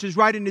doing that which is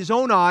right in his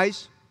own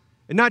eyes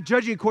and not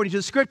judging according to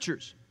the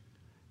Scriptures.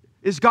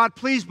 Is God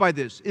pleased by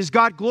this? Is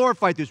God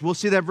glorified through this? We'll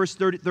see that verse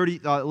 30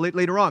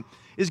 later on.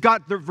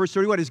 Verse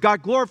 31, is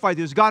God glorified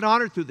through this? Is God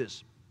honored through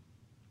this?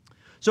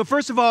 So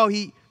first of all,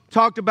 he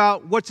talked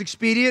about what's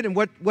expedient and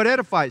what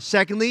edifies.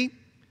 Secondly,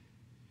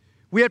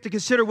 we have to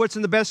consider what's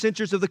in the best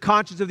interest of the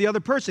conscience of the other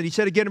person. He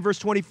said again in verse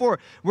 24,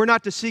 we're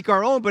not to seek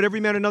our own, but every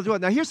man another's.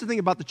 Now here's the thing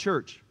about the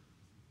church.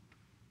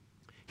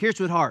 Here's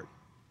what's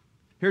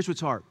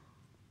hard.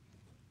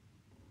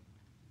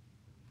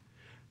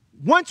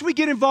 Once we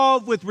get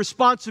involved with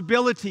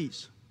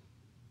responsibilities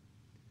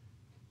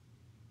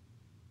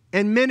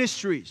and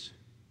ministries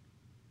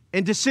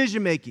and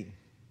decision making,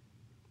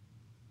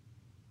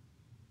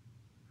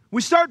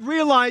 we start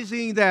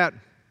realizing that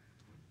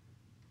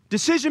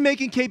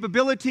decision-making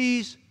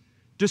capabilities,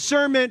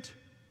 discernment,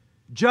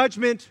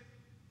 judgment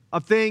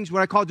of things,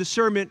 what I call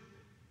discernment,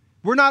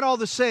 we're not all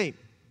the same.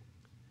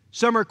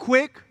 Some are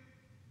quick,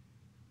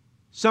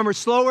 some are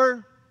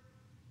slower,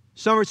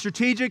 some are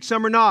strategic,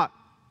 some are not.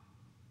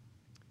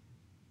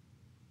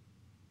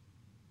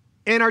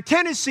 And our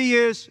tendency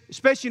is,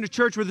 especially in a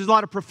church where there's a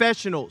lot of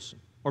professionals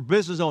or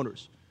business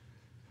owners,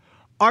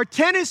 our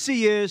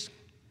tendency is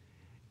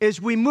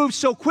we move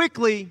so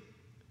quickly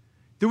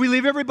that we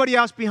leave everybody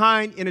else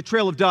behind in a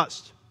trail of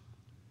dust.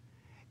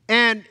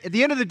 And at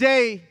the end of the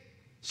day,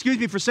 excuse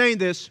me for saying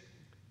this,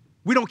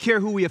 we don't care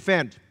who we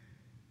offend.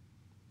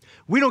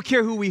 We don't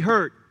care who we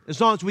hurt as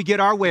long as we get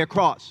our way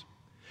across.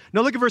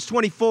 Now look at verse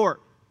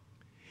 24.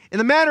 In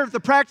the matter of the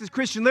practice of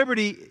Christian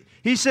liberty,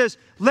 he says,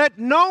 let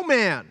no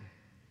man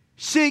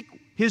seek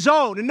his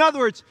own. In other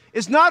words,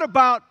 it's not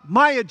about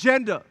my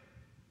agenda.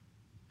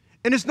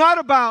 And it's not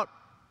about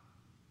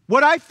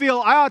what I feel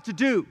I ought to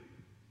do.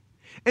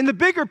 In the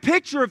bigger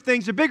picture of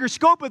things, the bigger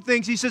scope of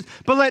things, he says,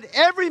 but let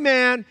every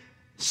man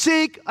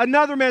seek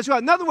another man's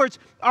God. In other words,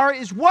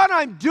 is what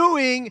I'm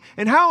doing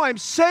and how I'm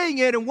saying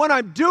it and what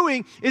I'm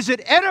doing, is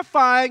it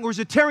edifying or is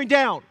it tearing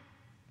down?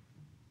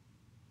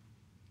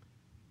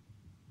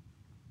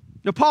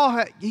 Now,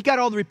 Paul, he got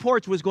all the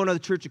reports of what was going on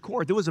at the church of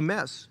Corinth. It was a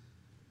mess.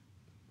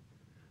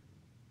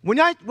 When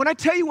I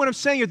tell you what I'm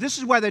saying here, this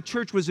is why that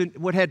church was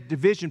what had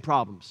division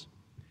problems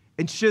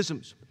and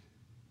schisms.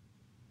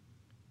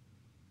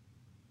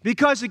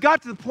 Because it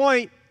got to the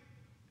point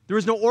there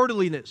was no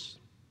orderliness.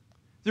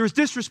 There was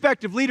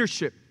disrespect of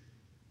leadership.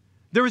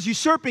 There was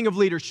usurping of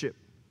leadership.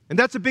 And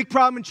that's a big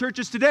problem in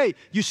churches today,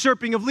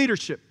 usurping of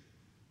leadership.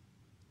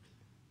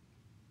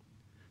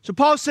 So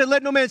Paul said,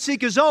 let no man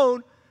seek his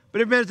own, but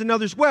every man is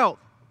another's wealth.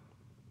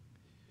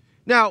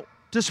 Now,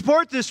 to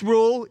support this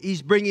rule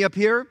he's bringing up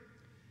here,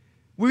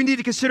 we need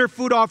to consider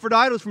food offered to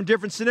idols from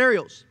different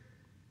scenarios.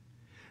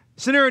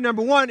 Scenario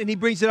number one, and he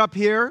brings it up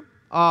here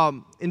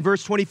in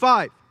verse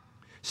 25.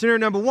 Scenario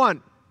number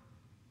one,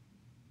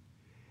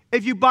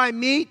 if you buy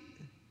meat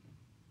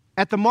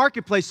at the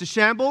marketplace, the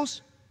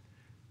shambles,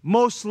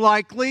 most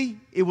likely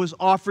it was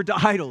offered to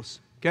idols,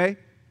 okay?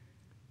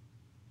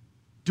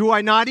 Do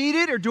I not eat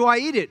it or do I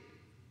eat it?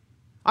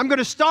 I'm going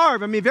to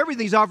starve. I mean, if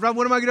everything's offered,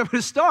 what am I going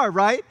to starve,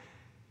 right?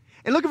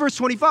 And look at verse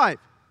 25.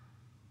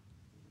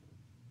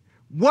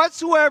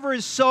 Whatsoever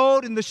is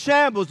sold in the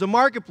shambles, the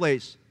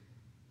marketplace,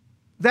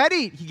 that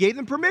eat. He gave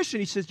them permission.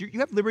 He says, you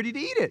have liberty to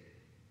eat it.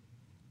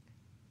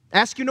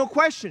 Ask you no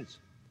questions.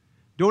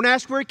 Don't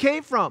ask where it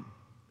came from.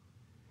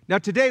 Now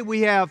today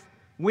we have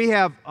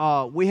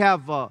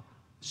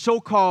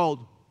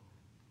so-called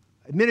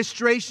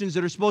administrations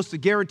that are supposed to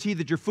guarantee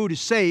that your food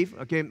is safe.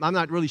 Okay, I'm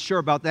not really sure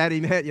about that,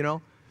 amen, you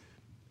know.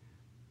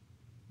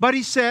 But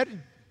he said,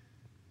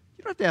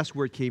 you don't have to ask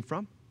where it came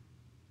from.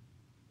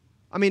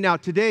 I mean, now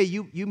today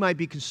you might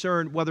be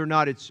concerned whether or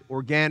not it's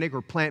organic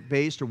or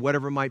plant-based or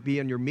whatever it might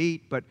be on your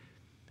meat, but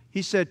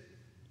he said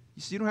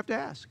you don't have to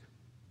ask.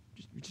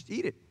 Just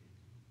eat it.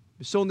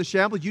 It's sold in the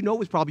shambles. You know it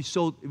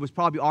was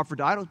probably offered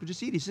to idols, but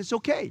just eat it. He says it's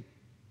okay.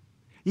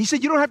 He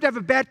said you don't have to have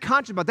a bad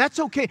conscience, but that's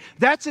okay.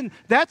 That's in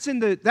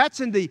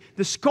the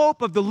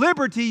scope of the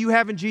liberty you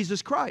have in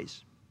Jesus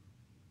Christ.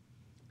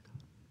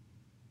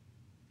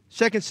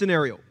 Second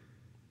scenario.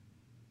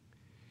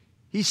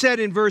 He said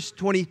in verse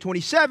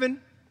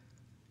 27,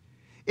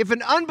 if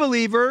an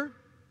unbeliever,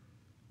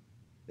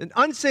 an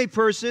unsaved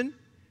person,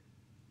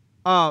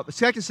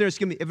 second scenario,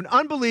 excuse me, if an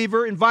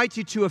unbeliever invites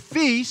you to a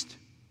feast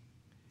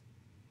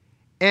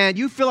and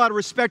you feel out of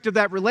respect of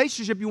that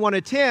relationship you want to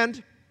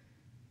attend,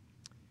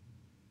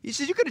 he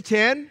says you could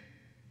attend.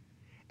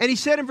 And he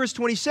said in verse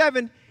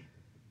 27,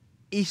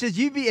 he says,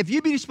 if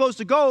you be disposed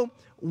to go,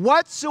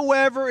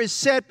 whatsoever is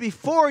set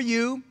before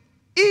you,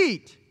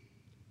 eat.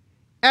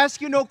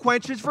 Ask you no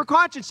questions for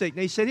conscience sake.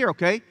 Now he said here,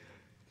 okay,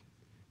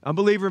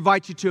 unbeliever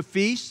invites you to a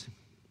feast.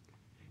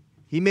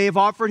 He may have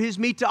offered his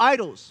meat to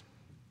idols.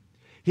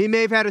 He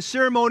may have had a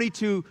ceremony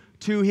to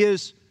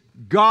his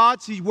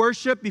gods he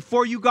worshiped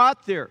before you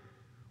got there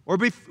or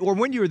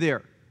when you were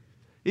there.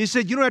 He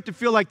said you don't have to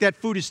feel like that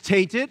food is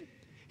tainted.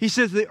 He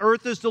says the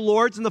earth is the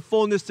Lord's and the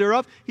fullness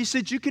thereof. He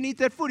said you can eat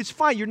that food. It's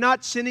fine. You're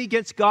not sinning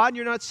against God and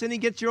you're not sinning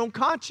against your own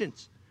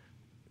conscience.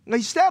 Now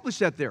he established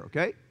that there,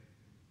 okay?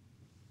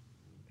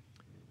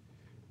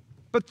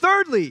 But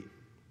thirdly,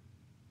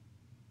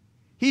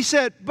 he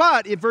said,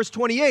 but in verse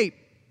 28,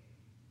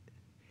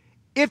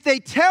 if they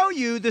tell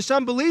you, this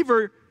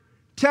unbeliever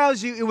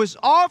tells you it was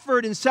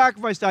offered and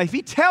sacrificed, if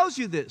he tells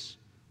you this,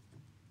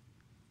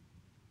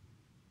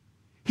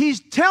 he's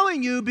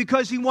telling you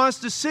because he wants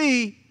to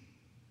see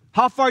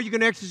how far you're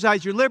going to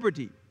exercise your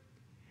liberty.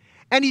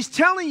 And he's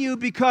telling you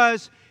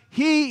because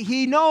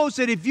he knows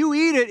that if you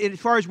eat it, as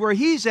far as where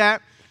he's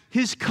at,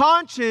 his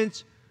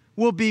conscience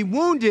will be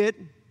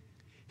wounded.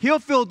 He'll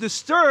feel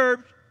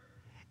disturbed,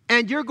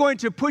 and you're going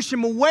to push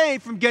him away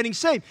from getting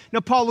saved.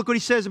 Now, Paul, look what he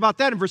says about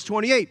that in verse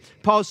 28.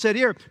 Paul said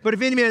here, but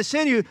if any man has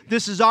sinned you,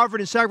 this is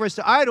offered and sacrificed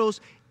to idols.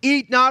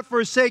 Eat not for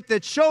a sake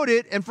that showed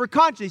it and for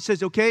conscience. He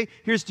says, okay,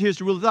 here's the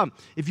rule of thumb.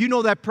 If you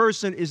know that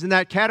person is in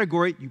that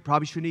category, you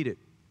probably shouldn't eat it.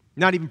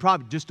 Not even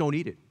probably, just don't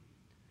eat it.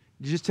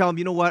 You just tell them,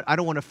 you know what, I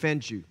don't want to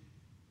offend you.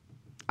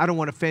 I don't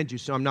want to offend you,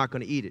 so I'm not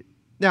going to eat it.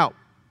 Now,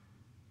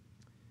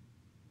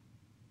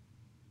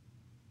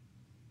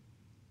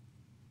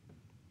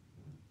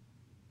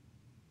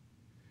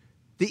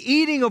 the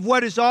eating of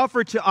what is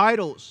offered to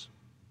idols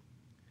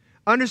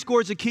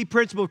underscores a key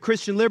principle of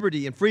Christian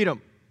liberty and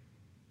freedom.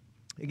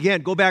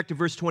 Again, go back to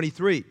verse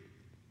 23.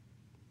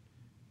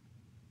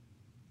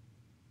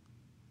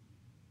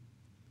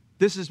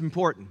 This is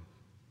important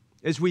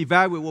as we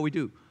evaluate what we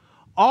do.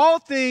 All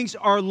things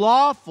are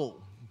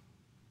lawful.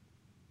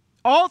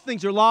 All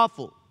things are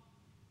lawful.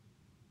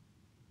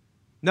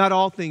 Not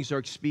all things are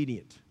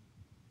expedient.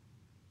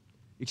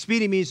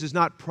 Expedient means it's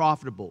not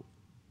profitable.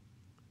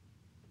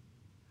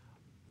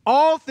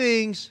 All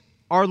things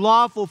are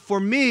lawful for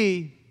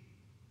me,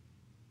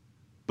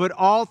 but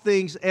all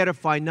things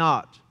edify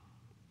not.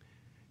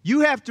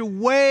 You have to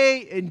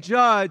weigh and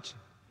judge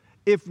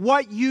if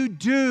what you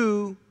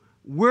do,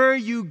 where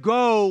you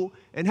go,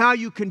 and how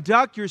you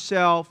conduct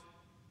yourself,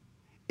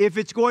 if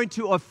it's going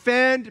to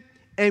offend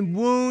and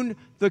wound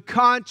the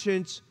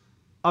conscience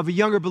of a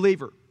younger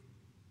believer,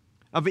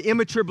 of an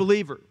immature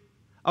believer,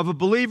 of a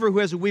believer who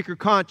has a weaker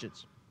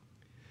conscience.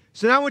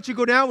 So now I want you to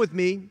go down with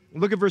me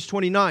and look at verse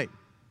 29.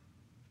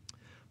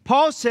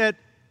 Paul said,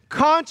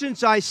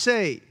 conscience I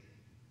say,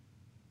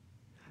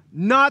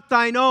 not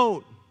thine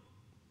own,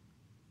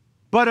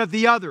 but of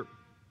the other.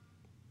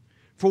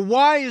 For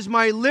why is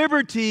my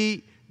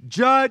liberty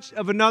judged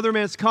of another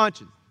man's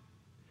conscience?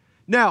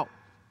 Now,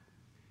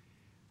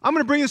 I'm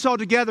going to bring this all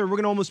together. We're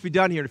going to almost be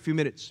done here in a few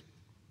minutes.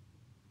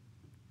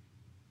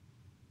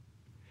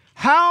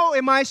 How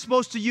am I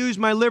supposed to use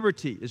my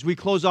liberty as we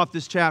close off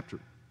this chapter?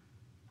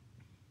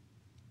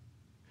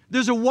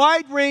 There's a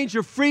wide range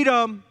of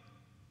freedom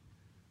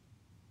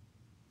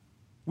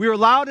we are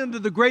allowed under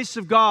the grace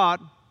of God.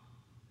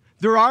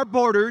 There are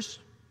borders.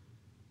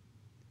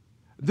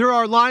 There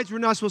are lines we're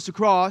not supposed to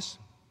cross.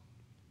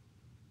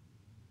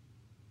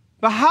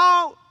 But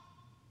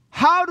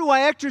how do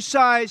I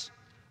exercise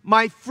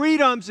my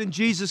freedoms in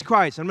Jesus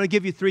Christ? I'm going to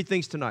give you three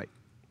things tonight.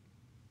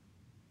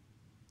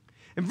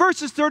 In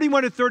verses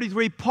 31 and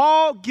 33,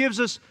 Paul gives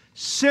us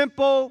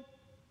simple,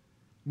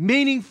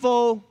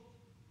 meaningful,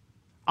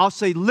 I'll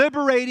say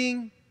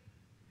liberating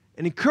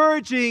and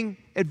encouraging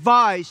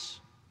advice.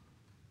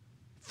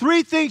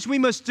 Three things we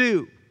must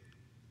do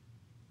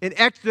in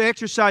the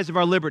exercise of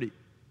our liberty.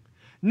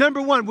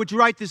 Number one, would you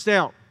write this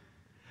down?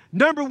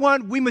 Number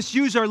one, we must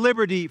use our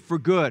liberty for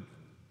good.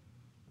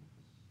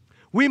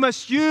 We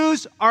must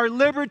use our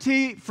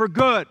liberty for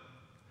good.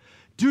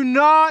 Do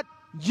not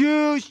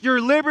use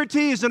your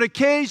liberty as an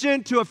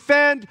occasion to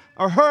offend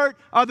or hurt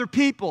other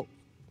people.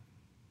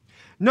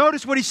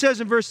 Notice what he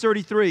says in verse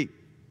 32.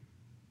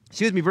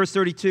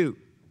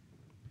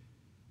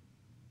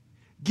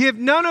 Give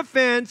none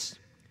offense,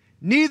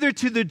 neither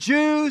to the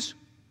Jews,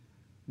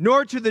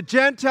 nor to the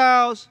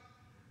Gentiles,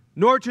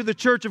 nor to the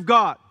church of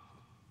God.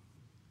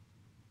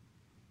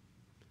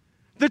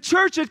 The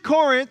church at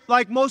Corinth,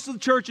 like most of the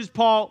churches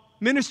Paul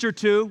ministered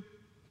to,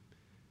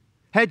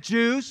 had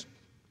Jews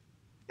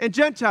and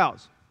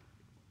Gentiles.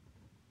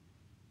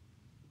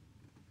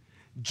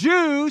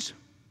 Jews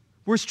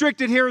were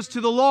strict adherents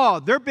to the law.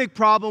 Their big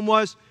problem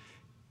was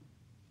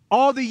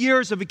all the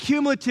years of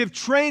accumulative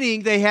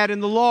training they had in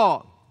the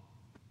law.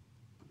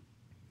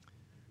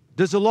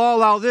 Does the law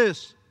allow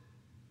this?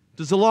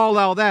 Does the law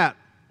allow that?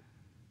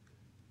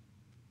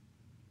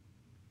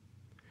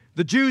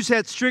 The Jews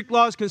had strict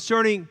laws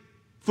concerning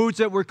foods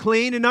that were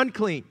clean and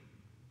unclean.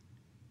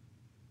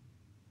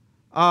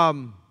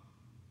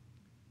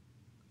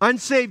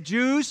 Unsaved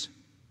Jews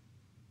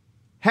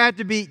had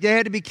to be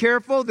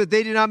careful that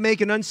they did not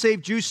make an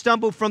unsaved Jew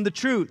stumble from the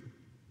truth.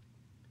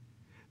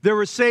 There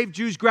were saved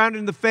Jews grounded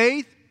in the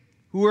faith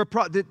who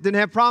didn't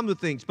have problems with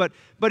things. But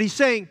he's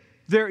saying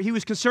he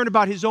was concerned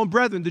about his own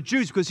brethren, the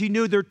Jews, because he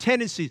knew their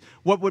tendencies,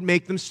 what would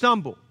make them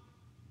stumble.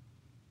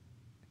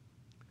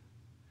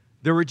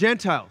 There were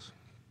Gentiles.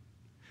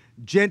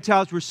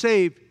 Gentiles were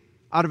saved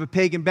out of a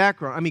pagan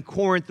background. I mean,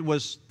 Corinth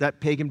was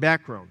that pagan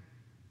background.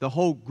 The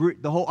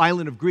whole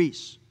island of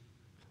Greece.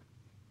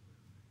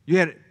 You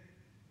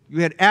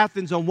had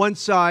Athens on one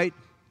side.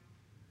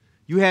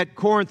 You had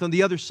Corinth on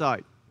the other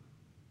side.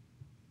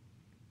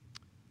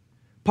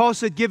 Paul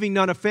said, giving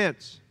none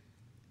offense.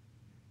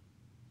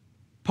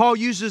 Paul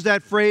uses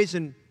that phrase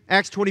in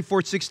Acts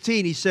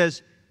 24:16. He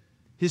says,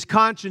 his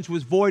conscience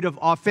was void of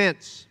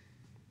offense.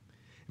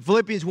 In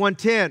Philippians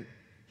 1:10,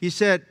 he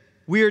said,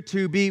 we are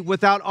to be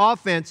without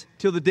offense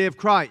till the day of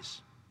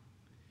Christ.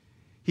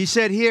 He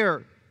said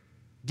here,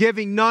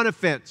 giving none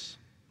offense.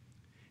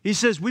 He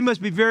says we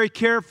must be very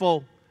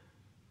careful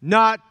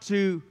not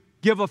to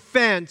give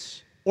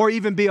offense or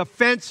even be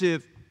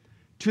offensive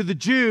to the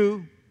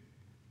Jew,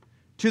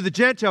 to the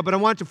Gentile, but I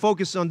want to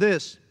focus on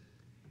this.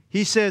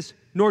 He says,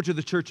 nor to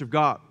the church of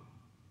God.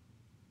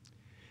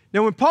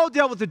 Now, when Paul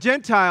dealt with the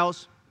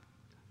Gentiles,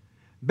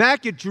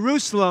 back at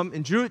Jerusalem,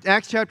 in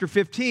Acts chapter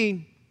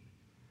 15,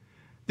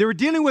 they were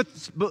dealing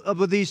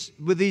with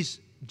these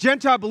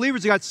Gentile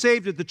believers that got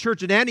saved at the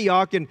church at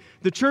Antioch, and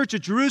the church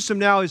at Jerusalem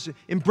now is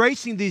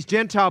embracing these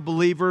Gentile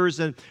believers,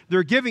 and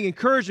they're giving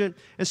encouragement.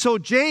 And so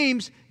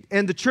James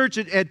and the church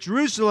at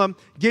Jerusalem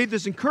gave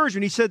this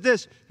encouragement. He said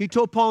this. He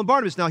told Paul and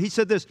Barnabas. Now, he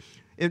said this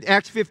in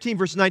Acts 15,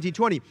 verses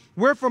 19-20.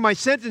 Wherefore my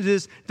sentence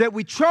is that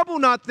we trouble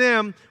not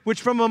them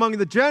which from among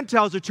the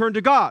Gentiles are turned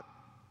to God,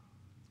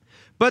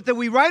 but that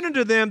we write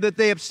unto them that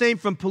they abstain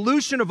from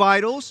pollution of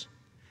idols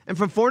and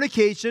from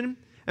fornication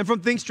and from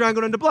things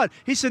strangled unto blood.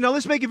 He said, now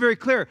let's make it very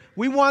clear.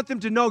 We want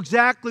them to know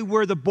exactly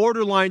where the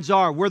border lines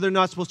are, where they're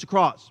not supposed to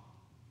cross.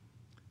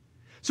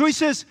 So he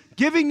says,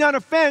 giving none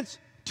offense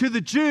to the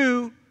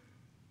Jew,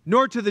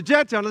 nor to the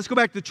Gentile. Let's go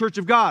back to the church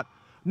of God.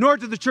 Nor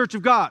to the church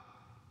of God.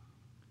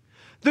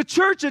 The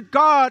church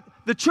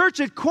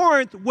at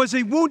Corinth was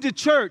a wounded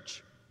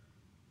church.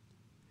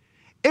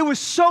 It was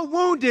so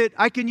wounded,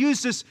 I can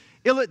use this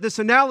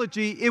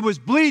analogy, it was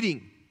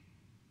bleeding.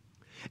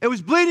 It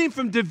was bleeding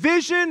from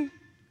division,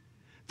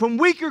 from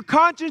weaker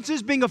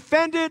consciences being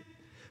offended,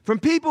 from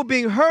people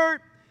being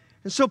hurt.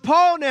 And so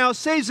Paul now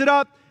saves it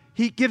up.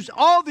 He goes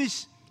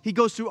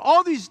through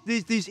all these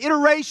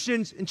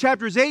iterations in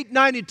chapters 8,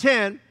 9, and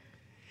 10.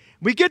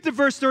 We get to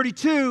verse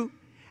 32,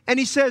 and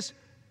he says,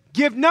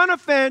 give none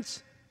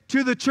offense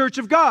to the church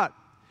of God.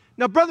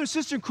 Now, brother and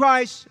sister in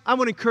Christ, I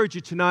want to encourage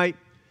you tonight.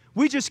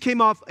 We just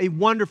came off a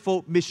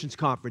wonderful missions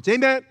conference.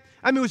 Amen?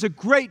 I mean, it was a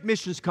great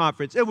missions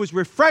conference. It was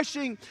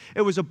refreshing.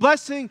 It was a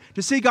blessing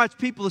to see God's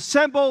people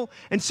assemble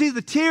and see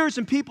the tears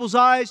in people's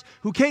eyes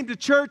who came to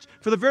church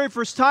for the very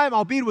first time,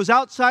 albeit it was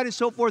outside and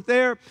so forth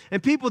there.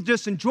 And people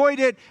just enjoyed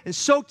it and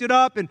soaked it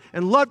up and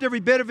loved every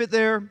bit of it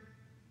there. And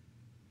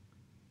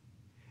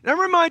I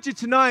remind you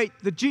tonight,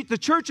 the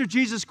church of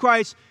Jesus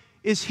Christ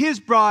is His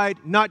bride,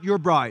 not your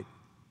bride.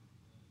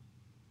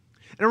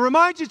 And I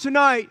remind you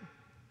tonight,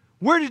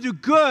 we're to do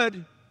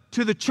good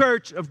to the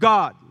church of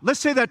God. Let's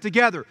say that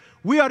together.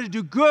 We ought to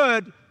do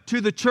good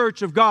to the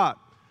church of God.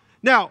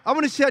 Now, I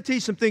want to tell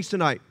you some things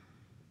tonight.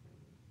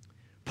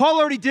 Paul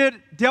already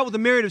dealt with a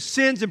myriad of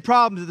sins and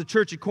problems at the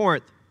church at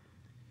Corinth.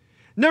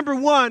 Number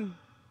one,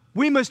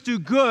 we must do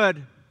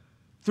good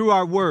through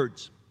our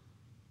words.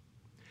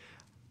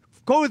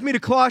 Go with me to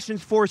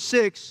Colossians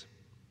 4:6.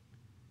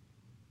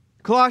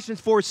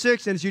 Colossians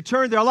 4:6, and as you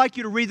turn there, I'd like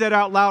you to read that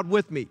out loud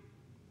with me.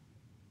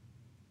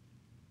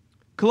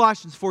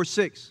 Colossians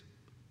 4:6.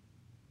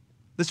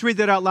 Let's read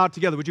that out loud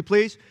together, would you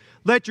please?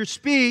 Let your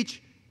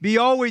speech be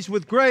always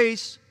with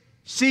grace,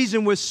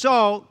 seasoned with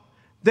salt,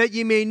 that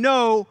ye may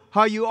know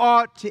how you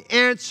ought to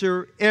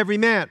answer every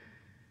man.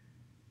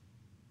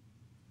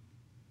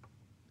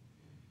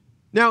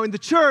 Now, in the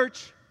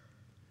church,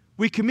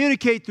 we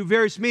communicate through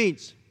various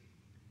means.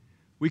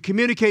 We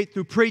communicate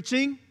through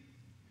preaching.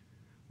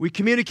 We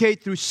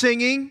communicate through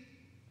singing.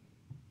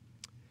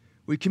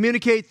 We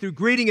communicate through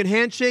greeting and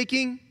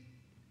handshaking.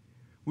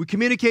 We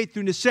communicate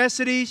through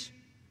necessities.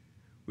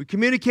 We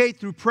communicate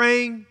through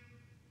praying.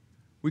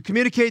 We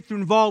communicate through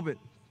involvement.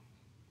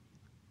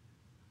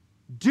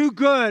 Do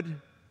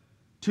good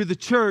to the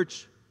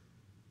church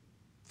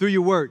through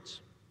your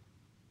words.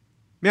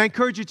 May I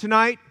encourage you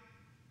tonight?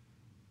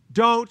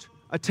 Don't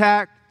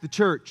attack the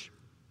church.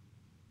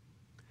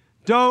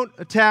 Don't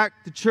attack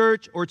the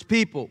church or its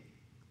people.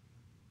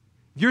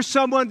 If you're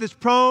someone that's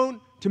prone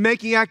to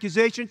making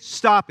accusations,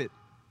 stop it.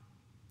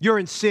 You're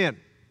in sin.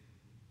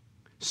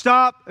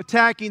 Stop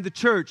attacking the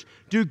church.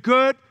 Do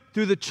good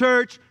through the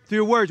church, through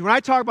your words. When I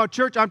talk about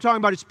church, I'm talking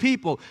about its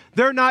people.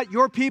 They're not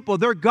your people.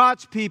 They're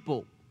God's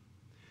people.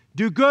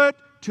 Do good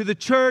to the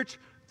church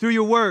through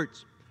your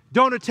words.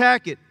 Don't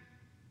attack it.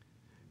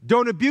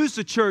 Don't abuse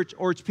the church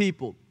or its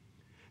people.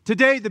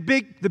 Today, the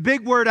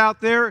big word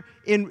out there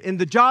in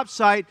the job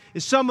site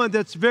is someone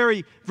that's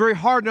very, very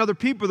hard on other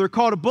people. They're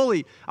called a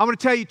bully. I'm going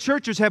to tell you,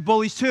 churches have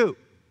bullies too.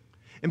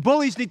 And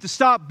bullies need to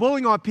stop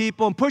bullying on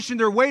people and pushing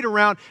their weight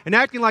around and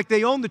acting like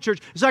they own the church.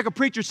 It's like a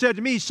preacher said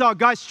to me, he saw a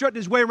guy strutting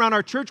his way around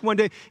our church one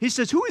day. He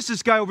says, who is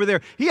this guy over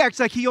there? He acts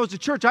like he owns the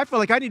church. I feel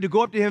like I need to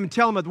go up to him and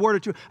tell him a word or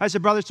two. I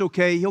said, brother, it's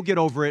okay. He'll get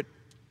over it.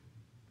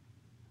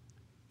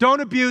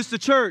 Don't abuse the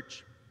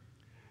church.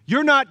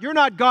 You're not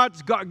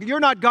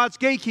God's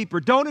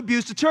gatekeeper. Don't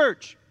abuse the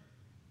church.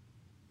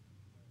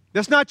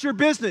 That's not your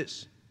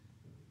business.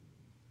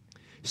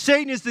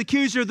 Satan is the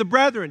accuser of the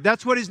brethren.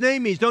 That's what his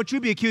name means. Don't you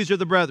be accuser of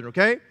the brethren,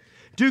 okay?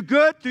 Do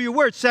good through your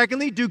words.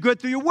 Secondly, do good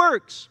through your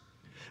works.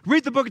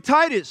 Read the book of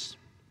Titus.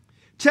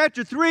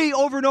 Chapter 3,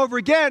 over and over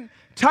again,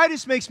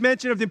 Titus makes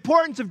mention of the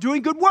importance of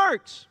doing good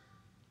works.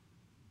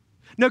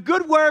 Now,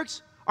 good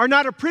works are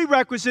not a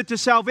prerequisite to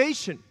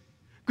salvation.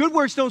 Good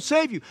works don't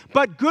save you,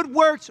 but good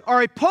works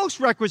are a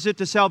post-requisite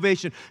to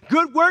salvation.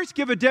 Good works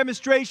give a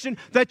demonstration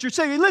that you're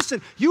saved.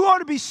 Listen, you ought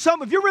to be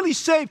if you're really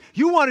saved,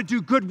 you want to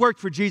do good work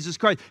for Jesus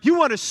Christ. You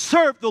want to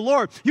serve the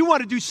Lord. You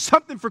want to do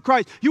something for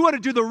Christ. You want to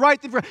do the right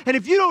thing for Christ. And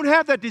if you don't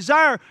have that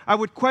desire, I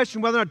would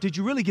question whether or not, did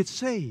you really get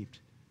saved?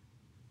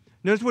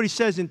 Notice what he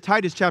says in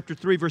Titus chapter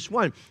 3, verse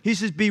 1. He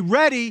says, be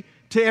ready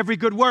to every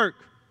good work.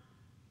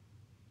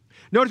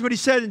 Notice what he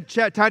said in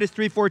Titus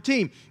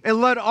 3:14.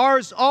 And let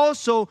ours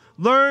also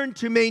learn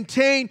to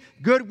maintain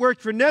good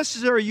work for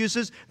necessary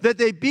uses, that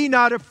they be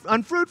not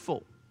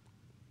unfruitful.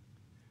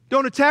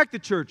 Don't attack the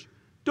church.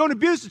 Don't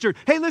abuse the church.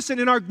 Hey, listen,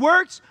 in our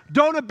works,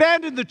 don't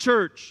abandon the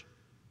church.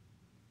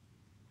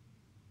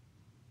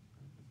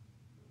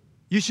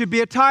 You should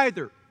be a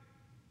tither.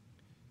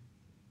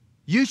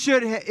 You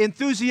should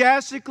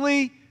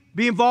enthusiastically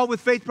be involved with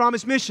Faith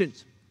Promise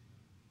Missions.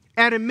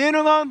 At a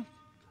minimum,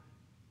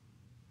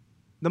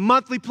 the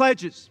monthly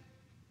pledges.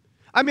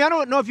 I mean, I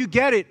don't know if you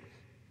get it,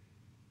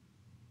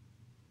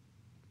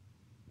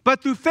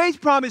 but through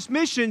Faith Promise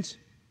Missions,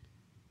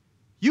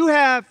 you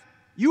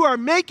are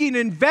making an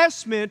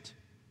investment,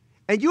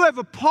 and you have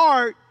a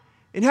part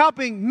in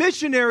helping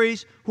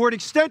missionaries who are an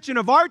extension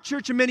of our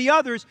church and many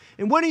others.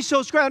 And when he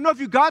sows Christ, I don't know if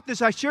you got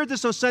this. I shared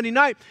this on Sunday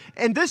night,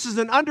 and this is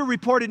an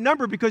underreported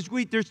number because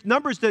there's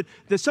numbers that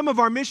some of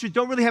our missionaries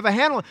don't really have a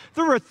handle on.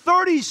 There were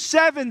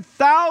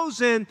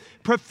 37,000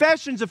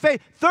 professions of faith,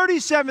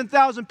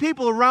 37,000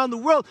 people around the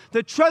world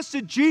that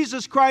trusted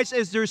Jesus Christ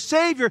as their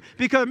Savior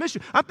because of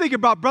mission. I'm thinking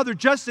about Brother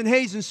Justin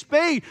Hayes in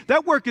Spain.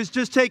 That work is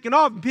just taking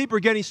off, and people are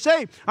getting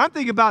saved. I'm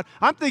thinking about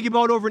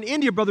over in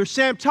India, Brother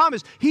Sam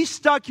Thomas. He's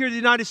stuck here in the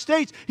United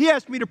States. He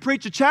asked me to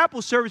preach a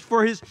chapel service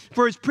for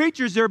his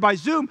preachers there by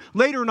Zoom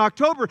later in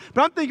October.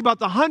 But I'm thinking about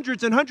the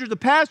hundreds and hundreds of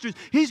pastors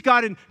he's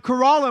got in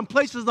Kerala and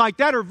places like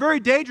that are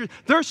very dangerous.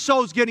 Their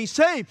souls getting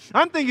saved.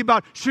 I'm thinking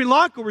about Sri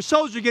Lanka where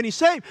souls are getting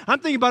saved. I'm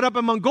thinking about up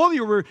in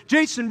Mongolia where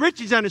Jason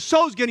Ritchie's and his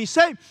souls getting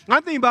saved.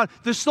 I'm thinking about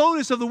the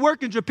slowness of the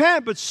work in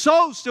Japan, but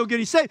souls still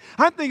getting saved.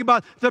 I'm thinking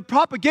about the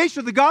propagation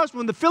of the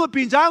gospel in the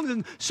Philippines Islands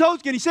and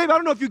souls getting saved. I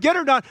don't know if you get it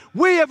or not.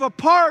 We have a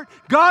part.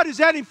 God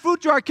is adding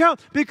fruit to our account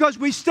because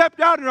we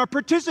stepped out and are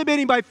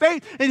participating by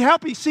faith in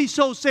helping see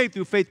souls saved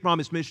through Faith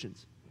Promise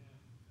Missions.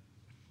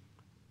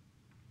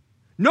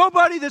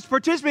 Nobody that's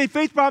participating in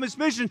Faith Promise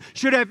Mission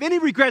should have any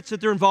regrets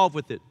that they're involved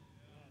with it.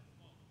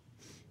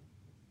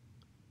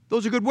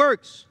 Those are good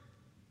works.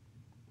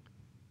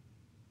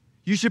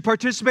 You should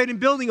participate in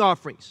building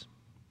offerings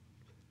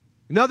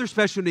and other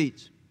special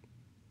needs.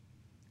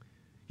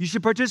 You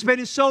should participate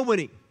in soul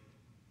winning,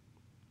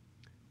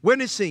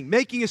 witnessing,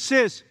 making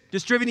assists,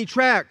 distributing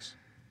tracts.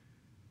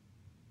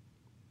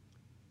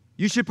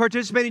 You should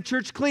participate in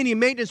church cleaning and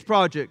maintenance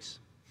projects.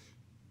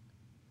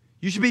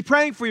 You should be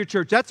praying for your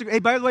church. Hey,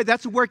 by the way,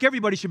 that's the work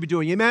everybody should be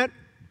doing. Amen?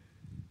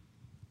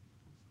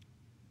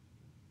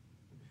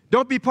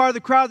 Don't be part of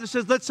the crowd that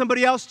says, let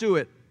somebody else do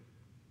it.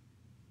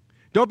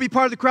 Don't be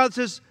part of the crowd that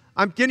says,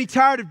 I'm getting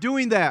tired of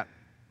doing that.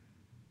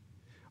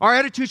 Our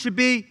attitude should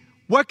be,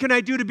 what can I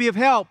do to be of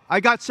help?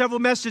 I got several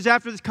messages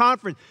after this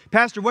conference.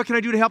 Pastor, what can I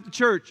do to help the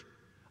church?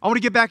 I want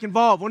to get back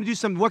involved. I want to do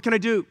something. What can I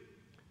do?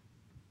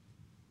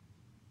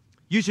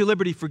 Use your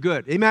liberty for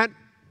good. Amen?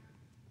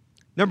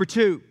 Number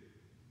 2,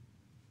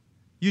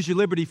 use your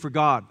liberty for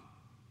God.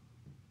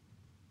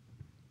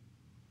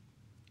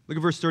 Look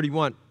at verse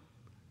 31.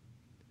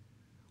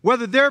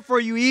 Whether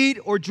therefore you eat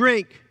or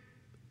drink.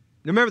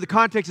 Now remember, the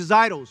context is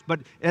idols,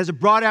 but it has a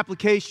broad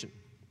application.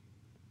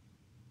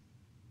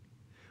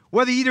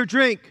 Whether you eat or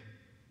drink,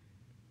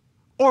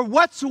 or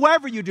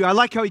whatsoever you do. I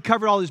like how he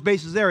covered all his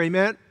bases there,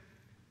 amen?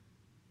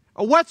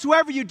 Or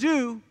whatsoever you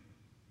do,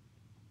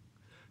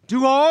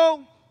 do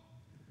all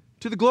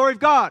to the glory of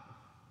God.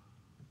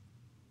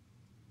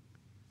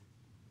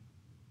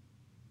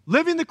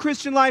 Living the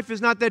Christian life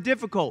is not that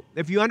difficult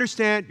if you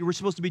understand you were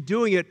supposed to be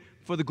doing it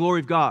for the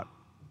glory of God.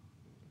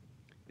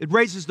 It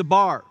raises the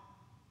bar.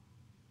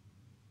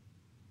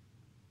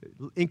 It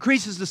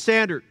increases the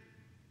standard.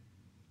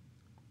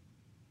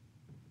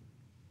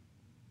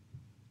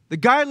 The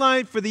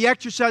guideline for the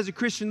exercise of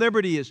Christian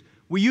liberty is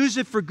we use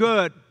it for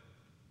good,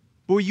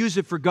 but we use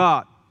it for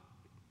God.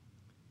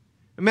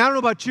 I mean, I don't know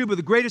about you, but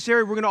the greatest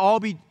area we're going to all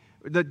be,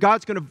 that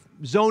God's going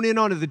to zone in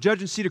on is the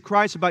judgment seat of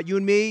Christ about you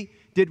and me.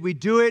 Did we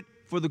do it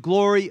for the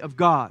glory of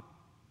God?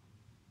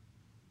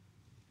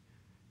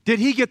 Did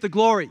He get the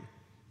glory?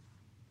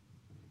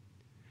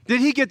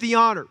 Did He get the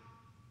honor?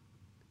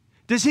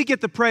 Does He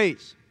get the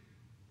praise?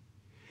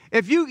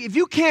 If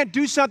you can't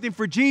do something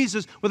for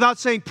Jesus without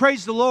saying,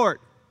 praise the Lord,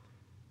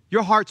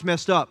 your heart's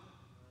messed up.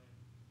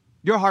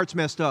 Your heart's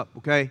messed up,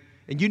 okay?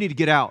 And you need to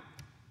get out.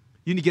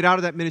 You need to get out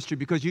of that ministry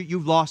because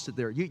you've lost it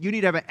there. You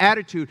need to have an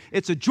attitude.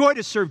 It's a joy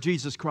to serve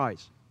Jesus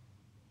Christ.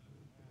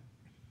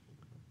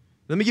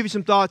 Let me give you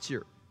some thoughts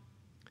here.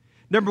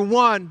 Number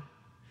one,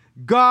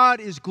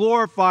 God is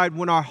glorified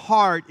when our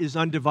heart is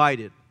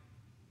undivided.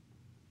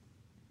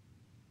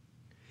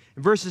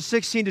 In verses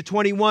 16 to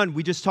 21,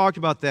 we just talked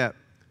about that.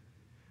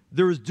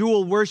 There was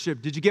dual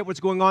worship. Did you get what's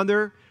going on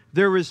there?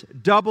 There was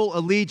double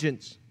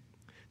allegiance.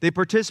 They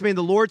participated in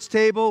the Lord's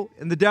table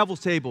and the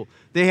devil's table.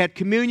 They had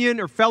communion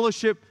or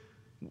fellowship.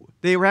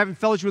 They were having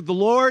fellowship with the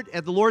Lord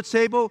at the Lord's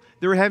table.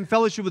 They were having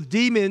fellowship with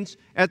demons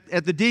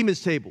at the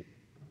demons' table.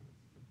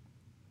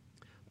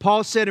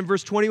 Paul said in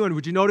verse 21,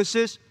 would you notice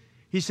this?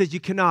 He says,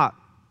 you cannot.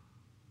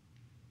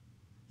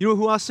 You know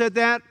who else said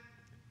that?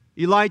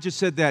 Elijah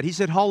said that. He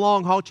said, how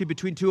long halt you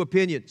between two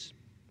opinions?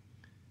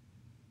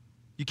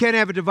 You can't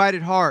have a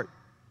divided heart.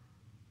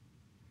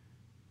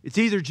 It's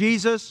either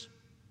Jesus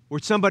or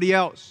it's somebody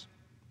else.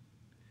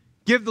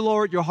 Give the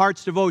Lord your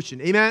heart's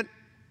devotion. Amen?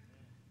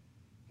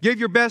 Give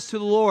your best to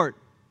the Lord.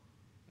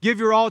 Give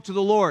your all to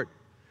the Lord.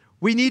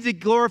 We need to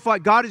glorify.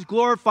 God is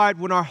glorified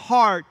when our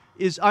heart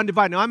is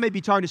undivided. Now, I may be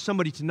talking to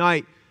somebody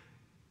tonight.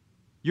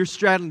 You're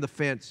straddling the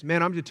fence.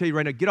 Man, I'm going to tell you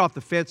right now, get off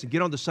the fence and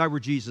get on the side where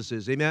Jesus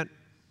is. Amen?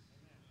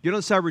 Get on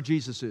the side where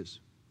Jesus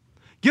is.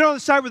 Get on the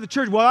side with the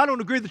church. Well, I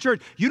don't agree with the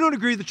church. You don't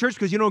agree with the church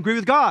because you don't agree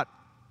with God.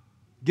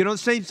 Get on the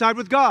same side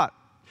with God.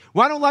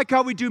 Well, I don't like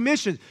how we do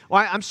missions.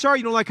 Well, I'm sorry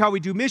you don't like how we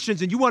do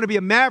missions and you want to be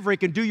a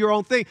maverick and do your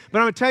own thing. But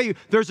I'm going to tell you,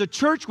 there's a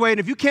church way, and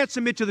if you can't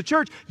submit to the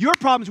church, your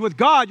problem's with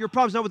God, your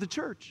problem's not with the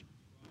church.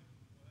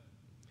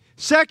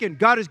 Second,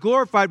 God is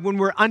glorified when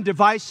we're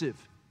undivisive.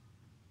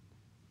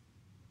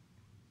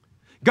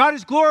 God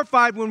is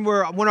glorified when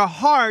our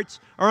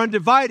hearts are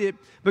undivided,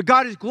 but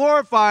God is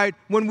glorified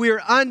when we are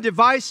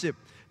undivisive.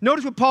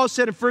 Notice what Paul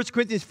said in 1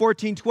 Corinthians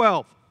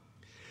 14:12.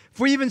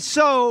 For even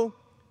so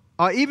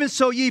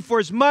ye, for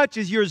as much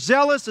as you're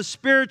zealous of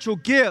spiritual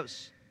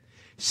gifts,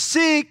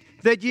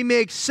 seek that ye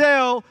may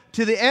excel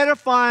to the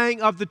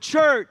edifying of the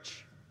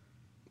church.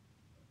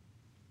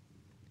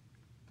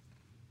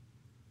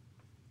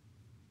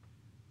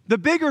 The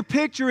bigger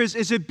picture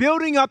is it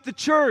building up the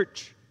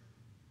church?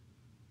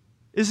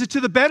 Is it to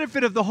the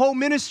benefit of the whole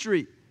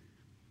ministry?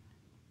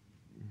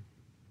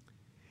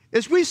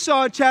 As we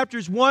saw in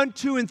chapters 1,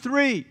 2, and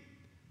 3,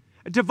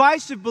 a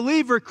divisive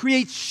believer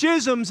creates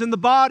schisms in the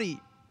body.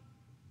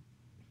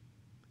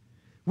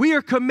 We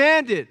are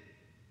commanded,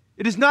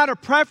 it is not a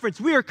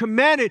preference, we are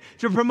commanded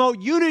to promote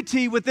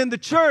unity within the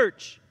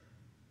church.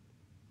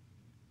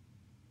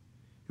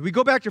 If we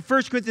go back to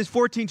 1 Corinthians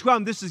 14:12,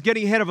 and this is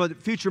getting ahead of a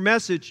future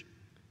message,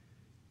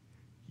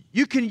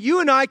 you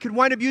and I could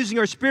wind up using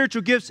our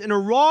spiritual gifts in a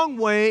wrong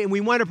way, and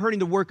we wind up hurting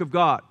the work of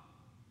God.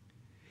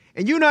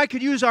 And you and I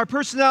could use our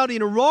personality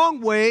in a wrong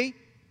way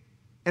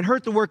and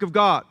hurt the work of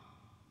God.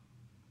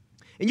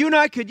 And you and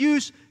I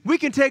we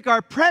can take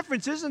our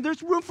preferences, and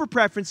there's room for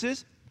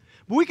preferences,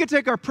 but we can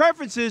take our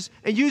preferences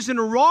and use it in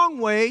a wrong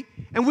way,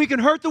 and we can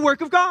hurt the work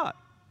of God.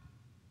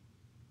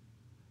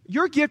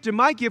 Your gift and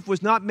my gift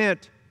was not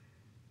meant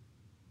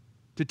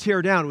to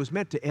tear down. It was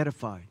meant to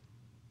edify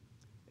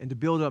and to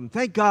build up. And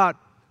thank God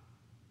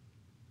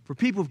for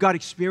people who've got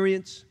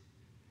experience,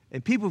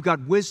 and people who've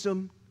got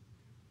wisdom,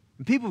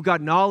 and people who've got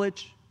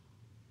knowledge,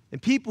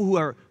 and people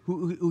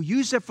who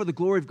use that for the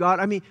glory of God.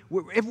 I mean,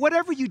 if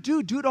whatever you do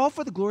it all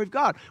for the glory of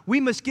God. We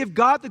must give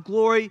God the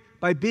glory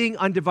by being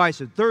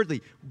undivisive.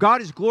 Thirdly,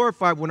 God is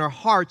glorified when our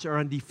hearts are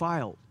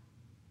undefiled.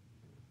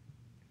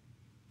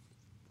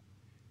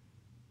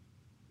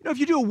 You know, if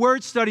you do a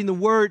word study, and the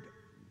word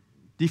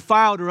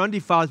defiled or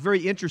undefiled, it's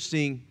very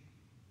interesting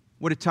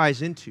what it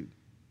ties into.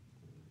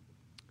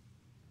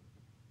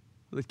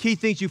 The key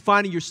things you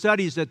find in your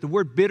study is that the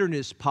word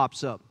bitterness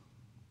pops up.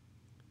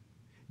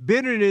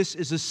 Bitterness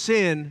is a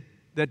sin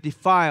that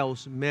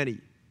defiles many.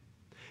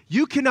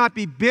 You cannot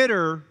be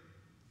bitter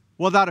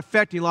without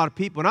affecting a lot of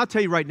people. And I'll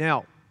tell you right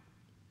now,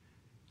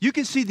 you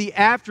can see the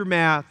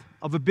aftermath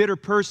of a bitter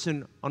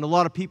person on a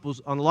lot of people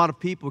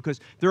because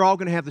they're all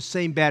going to have the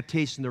same bad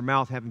taste in their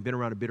mouth having been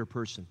around a bitter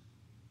person.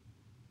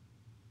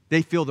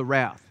 They feel the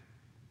wrath.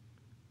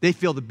 they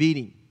feel the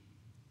beating.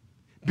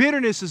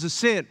 Bitterness is a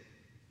sin.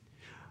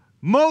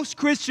 Most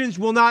Christians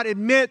will not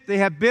admit they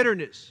have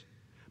bitterness.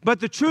 But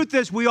the truth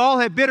is we all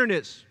have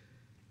bitterness.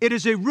 It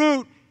is a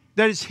root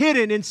that is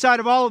hidden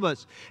inside of all of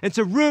us. It's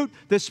a root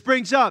that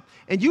springs up.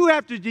 And you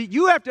have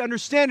to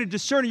understand and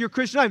discern in your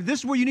Christian life.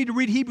 This is where you need to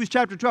read Hebrews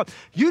chapter 12.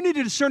 You need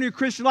to discern in your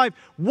Christian life,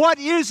 what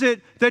is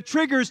it that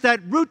triggers that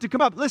root to come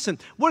up? Listen,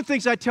 one of the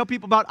things I tell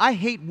people about, I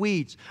hate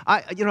weeds.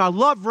 I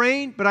love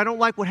rain, but I don't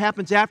like what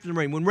happens after the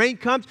rain. When rain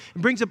comes,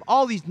 it brings up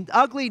all these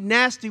ugly,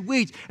 nasty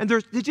weeds. And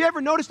did you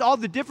ever notice all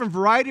the different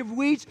variety of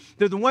weeds?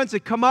 They're the ones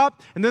that come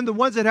up, and then the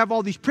ones that have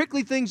all these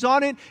prickly things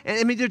on it. And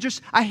I mean,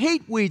 I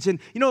hate weeds. And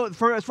as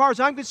far as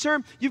I'm concerned,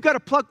 you've got to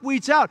pluck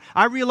weeds out.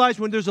 I realize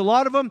when there's a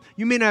lot of them,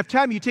 you may not have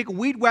time. You take a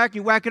weed whack,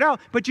 you whack it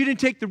out, but you didn't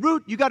take the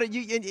root.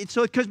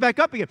 So it comes back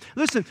up again.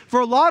 Listen,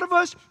 for a lot of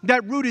us,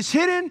 that root is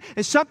hidden,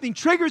 and something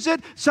triggers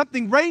it.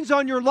 Something rains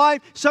on your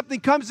life. Something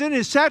comes in and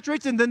it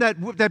saturates, and then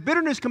that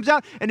bitterness comes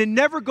out, and it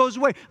never goes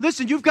away.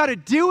 Listen, you've got to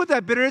deal with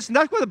that bitterness, and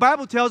that's what the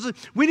Bible tells us.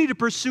 We need to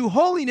pursue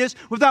holiness,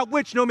 without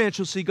which no man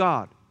shall see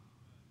God.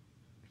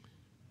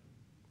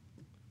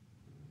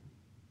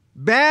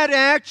 Bad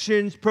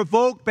actions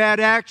provoke bad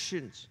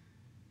actions.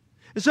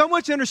 And so I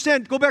want you to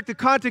understand, go back to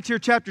context here,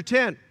 chapter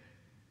 10.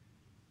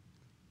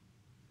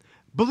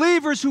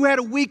 Believers who had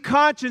a weak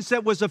conscience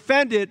that was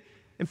offended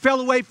and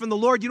fell away from the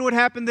Lord, you know what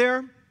happened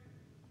there?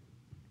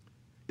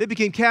 They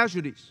became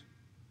casualties.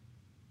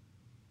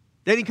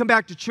 They didn't come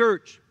back to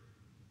church.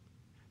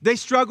 They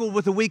struggled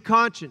with a weak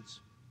conscience.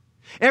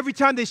 Every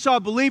time they saw a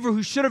believer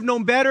who should have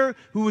known better,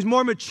 who was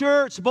more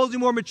mature, supposedly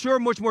more mature,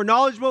 much more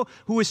knowledgeable,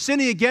 who was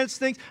sinning against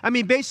things,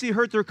 basically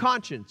hurt their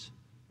conscience.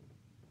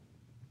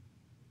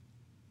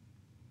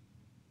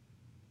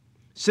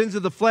 Sins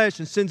of the flesh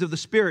and sins of the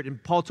spirit.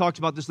 And Paul talks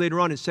about this later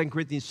on in 2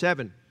 Corinthians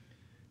 7.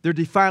 They're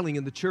defiling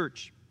in the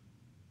church.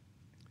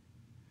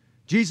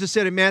 Jesus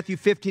said in Matthew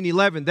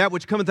 15:11, that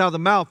which cometh out of the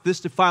mouth, this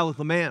defileth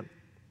a man.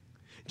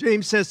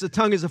 James says the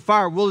tongue is a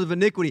fire, world of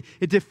iniquity.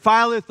 It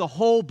defileth the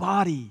whole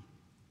body.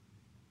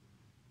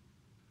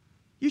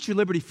 Use your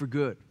liberty for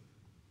good.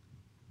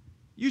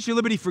 Use your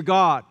liberty for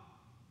God.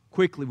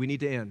 Quickly, we need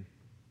to end.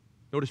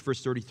 Notice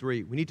verse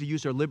 33. We need to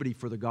use our liberty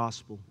for the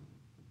gospel.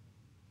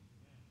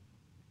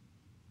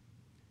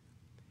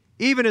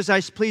 Even as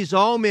I please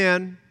all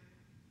men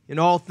in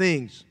all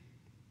things,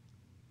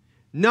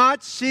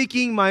 not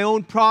seeking my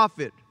own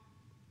profit,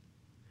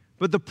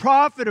 but the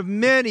profit of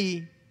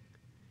many,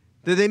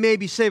 that they may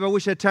be saved. I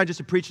wish I had time just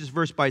to preach this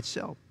verse by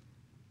itself.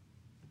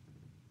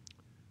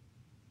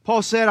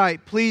 Paul said, I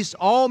please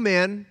all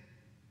men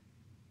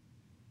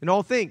in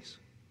all things.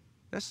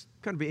 That's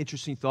kind of an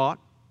interesting thought.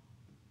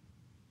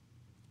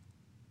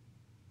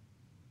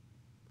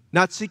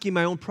 Not seeking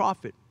my own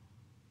profit,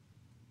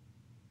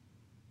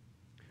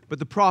 but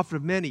the profit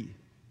of many,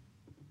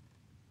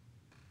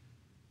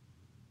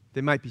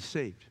 they might be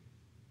saved.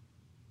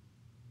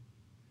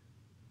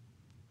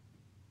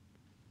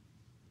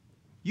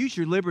 Use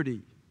your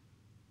liberty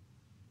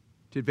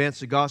to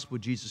advance the gospel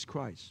of Jesus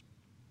Christ.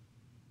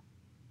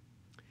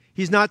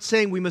 He's not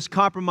saying we must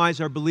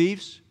compromise our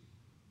beliefs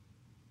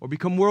or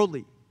become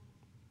worldly.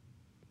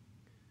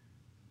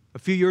 A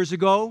few years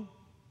ago,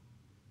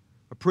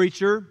 a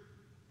preacher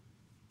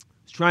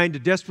was trying to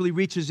desperately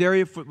reach his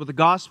area with the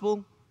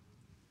gospel.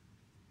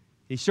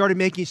 He started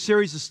making a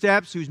series of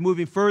steps. He was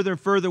moving further and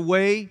further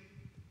away.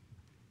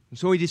 And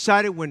so he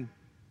decided when,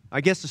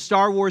 the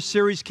Star Wars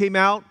series came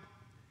out,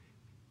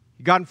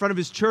 he got in front of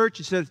his church.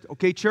 He said,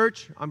 okay,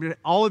 church,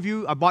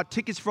 I bought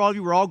tickets for all of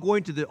you. We're all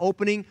going to the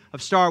opening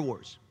of Star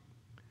Wars.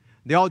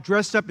 They all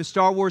dressed up in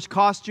Star Wars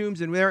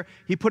costumes, and there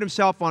he put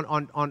himself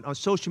on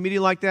social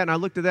media like that, and I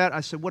looked at that,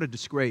 I said, what a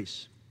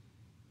disgrace.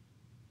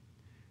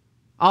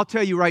 I'll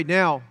tell you right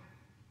now,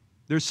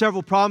 there's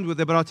several problems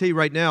with it, but I'll tell you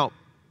right now,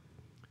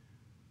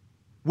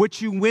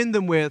 what you win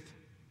them with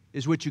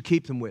is what you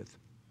keep them with.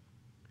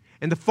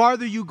 And the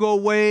farther you go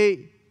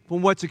away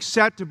from what's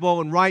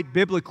acceptable and right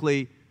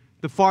biblically,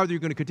 the farther you're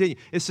going to continue.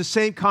 It's the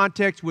same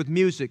context with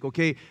music,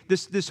 okay?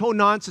 This whole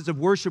nonsense of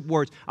worship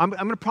wars. I'm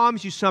going to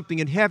promise you something.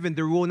 In heaven,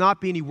 there will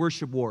not be any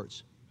worship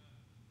wars,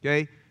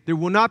 okay? There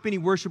will not be any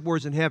worship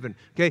wars in heaven,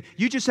 okay?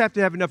 You just have to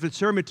have enough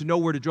discernment to know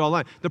where to draw a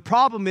line. The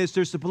problem is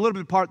there's a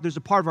part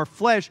of our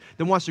flesh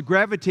that wants to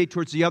gravitate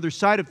towards the other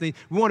side of things.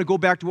 We want to go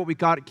back to what we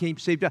got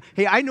saved out.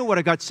 Hey, I know what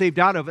I got saved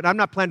out of, and I'm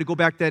not planning to go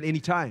back to that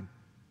anytime.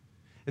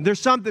 And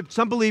there's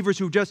some believers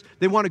who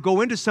they want to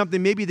go into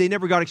something, maybe they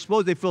never got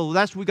exposed. They feel, well,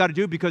 that's what we got to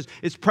do because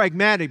it's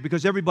pragmatic,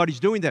 because everybody's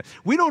doing that.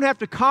 We don't have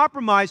to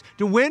compromise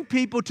to win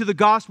people to the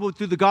gospel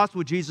through the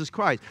gospel of Jesus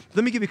Christ.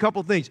 Let me give you a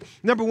couple things.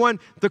 Number one,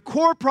 the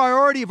core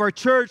priority of our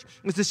church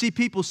is to see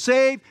people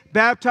saved,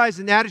 baptized,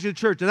 and added to the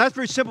church. And that's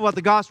very simple about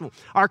the gospel.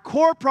 Our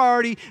core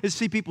priority is to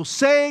see people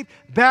saved,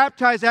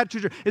 baptized, added to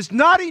the church. It's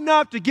not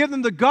enough to give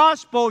them the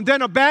gospel and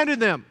then abandon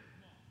them.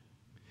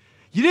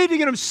 You need to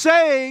get them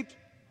saved,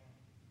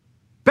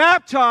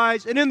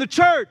 baptized, and in the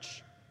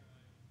church.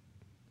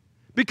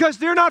 Because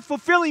they're not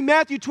fulfilling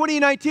Matthew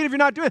 20:19 if you're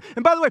not doing it.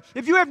 And by the way,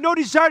 if you have no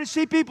desire to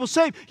see people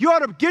saved, you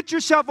ought to get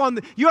yourself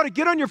you ought to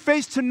get on your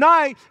face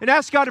tonight and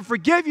ask God to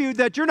forgive you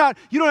that you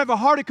don't have a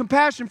heart of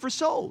compassion for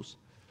souls.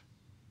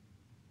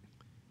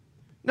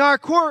 Now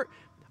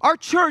our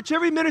church,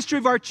 every ministry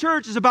of our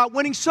church is about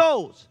winning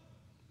souls.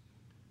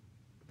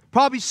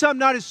 Probably some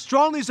not as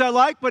strongly as I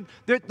like, but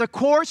the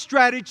core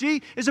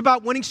strategy is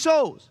about winning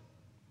souls.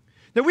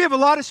 Now we have a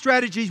lot of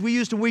strategies we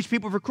use to reach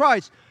people for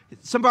Christ.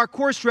 Some of our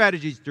core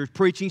strategies, there's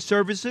preaching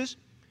services,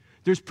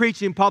 there's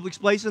preaching in public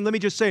places. And let me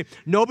just say,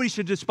 nobody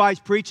should despise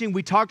preaching.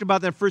 We talked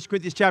about that in 1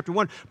 Corinthians chapter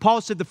 1.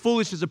 Paul said the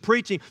foolishness of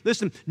preaching.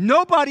 Listen,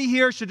 nobody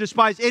here should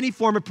despise any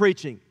form of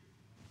preaching.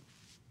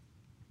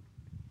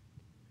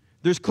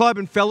 There's club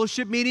and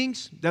fellowship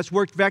meetings. That's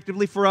worked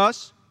effectively for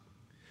us.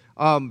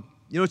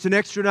 It's an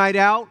extra night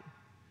out,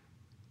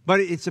 but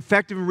it's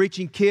effective in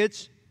reaching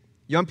kids,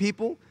 young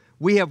people.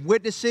 We have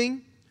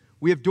witnessing.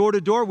 We have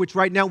door-to-door, which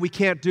right now we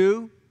can't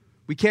do.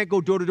 We can't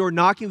go door-to-door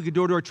knocking. We can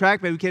door-to-door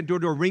track, but we can't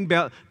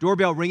door-to-door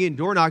doorbell ringing and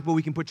door knocking, but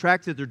we can put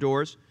tracts at their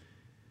doors.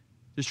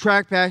 There's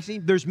track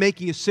passing. There's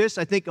making assists.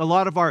 I think a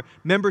lot of our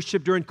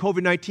membership during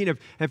COVID-19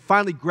 have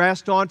finally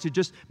grasped on to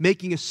just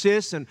making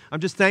assists, and I'm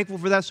just thankful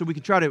for that so we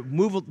can try to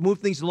move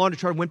things along to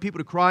try to win people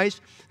to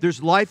Christ.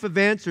 There's life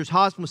events. There's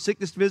hospital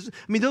sickness visits.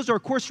 I mean, those are our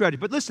core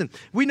strategies. But listen,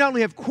 we not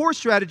only have core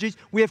strategies,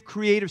 we have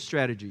creative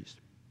strategies.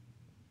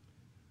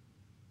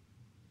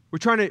 We're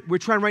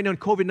trying right now in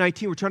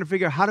COVID-19, we're trying to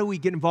figure out how do we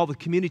get involved with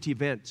community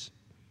events?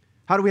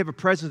 How do we have a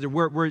presence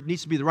where it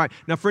needs to be the right?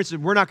 Now, for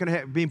instance, we're not going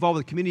to be involved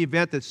with a community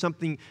event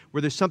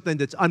where there's something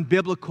that's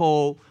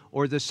unbiblical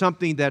or there's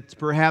something that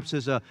perhaps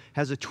has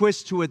a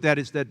twist to it that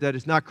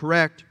is not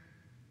correct.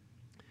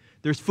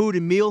 There's food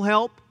and meal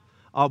help.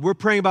 We're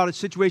praying about a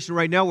situation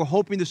right now. We're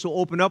hoping this will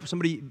open up.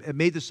 Somebody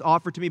made this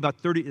offer to me about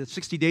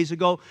 60 days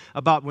ago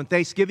about when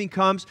Thanksgiving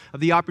comes, of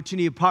the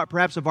opportunity of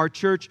perhaps of our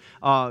church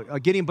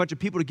getting a bunch of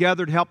people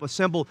together to help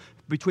assemble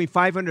between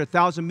 500 and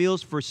 1,000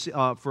 meals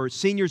for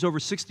seniors over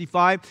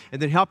 65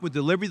 and then help with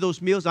delivery of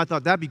those meals. I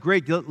thought that'd be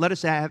great. Let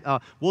us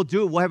have, we'll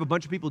do it. We'll have a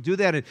bunch of people do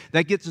that, and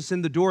that gets us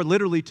in the door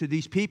literally to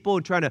these people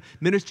and trying to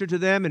minister to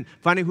them and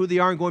finding who they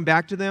are and going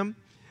back to them.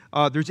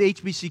 There's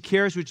HBC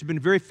Cares, which has been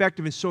very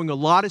effective in sowing a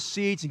lot of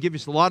seeds and giving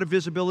us a lot of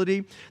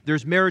visibility.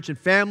 There's marriage and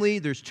family.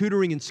 There's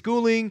tutoring and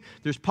schooling.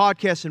 There's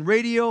podcasts and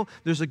radio.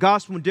 There's the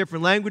gospel in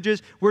different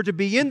languages. We're to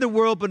be in the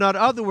world, but not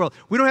of the world.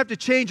 We don't have to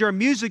change our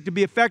music to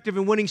be effective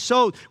in winning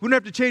souls. We don't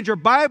have to change our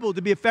Bible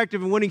to be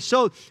effective in winning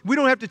souls. We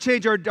don't have to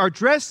change our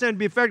dress then to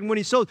be effective in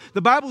winning souls.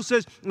 The Bible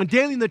says,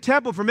 daily in the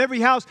temple, from every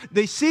house,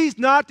 they cease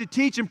not to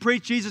teach and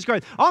preach Jesus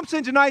Christ. All I'm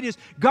saying tonight is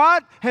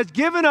God has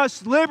given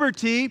us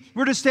liberty.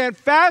 We're to stand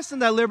fast in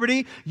that liberty.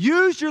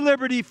 Use your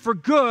liberty for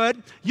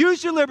good,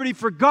 use your liberty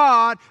for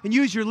God, and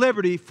use your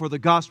liberty for the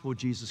gospel of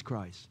Jesus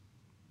Christ.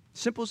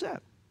 Simple as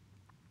that.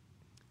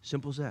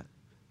 Simple as that.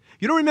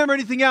 You don't remember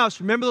anything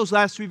else, remember those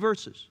last 3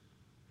 verses.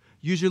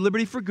 Use your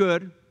liberty for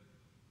good,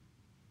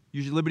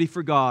 use your liberty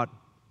for God,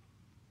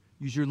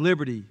 use your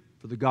liberty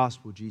for the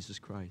gospel of Jesus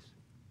Christ.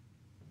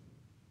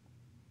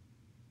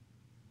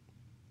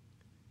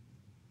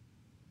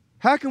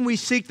 How can we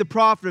seek the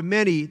profit of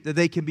many that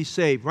they can be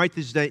saved? Write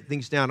these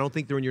things down. I don't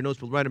think they're in your notes,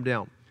 but write them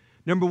down.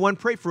 Number 1,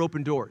 pray for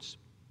open doors.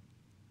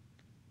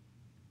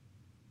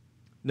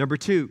 Number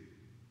 2,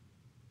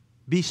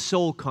 be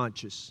soul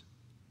conscious.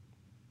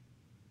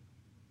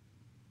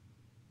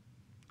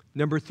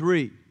 Number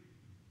 3,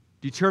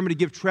 determine to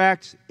give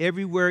tracts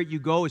everywhere you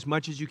go as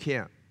much as you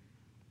can.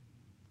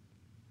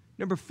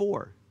 Number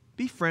 4,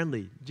 be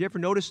friendly. Did you ever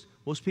notice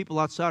most people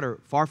outside are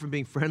far from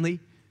being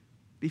friendly?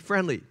 Be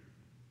friendly.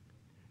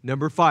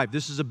 Number 5,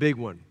 this is a big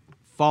one.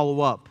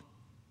 Follow up.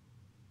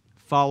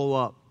 Follow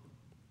up.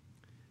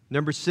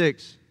 Number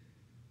 6,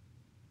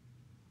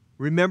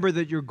 remember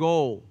that your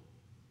goal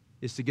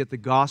is to get the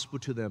gospel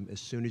to them as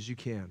soon as you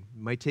can.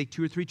 It might take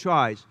 2 or 3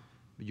 tries,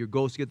 but your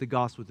goal is to get the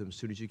gospel to them as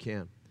soon as you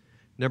can.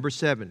 Number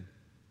 7,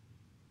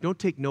 don't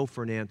take no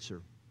for an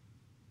answer.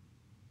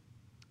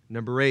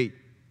 Number 8,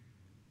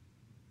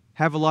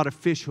 have a lot of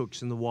fish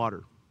hooks in the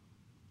water.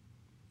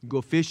 You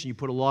go fishing, you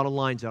put a lot of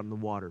lines out in the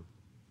water.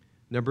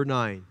 Number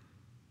 9,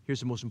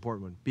 here's the most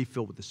important one. Be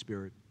filled with the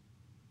Spirit.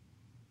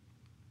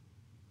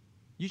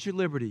 Use your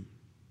liberty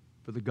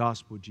for the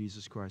gospel of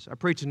Jesus Christ. I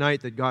pray tonight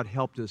that God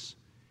helped us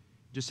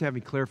just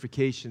having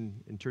clarification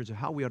in terms of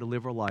how we ought to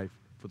live our life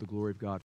for the glory of God.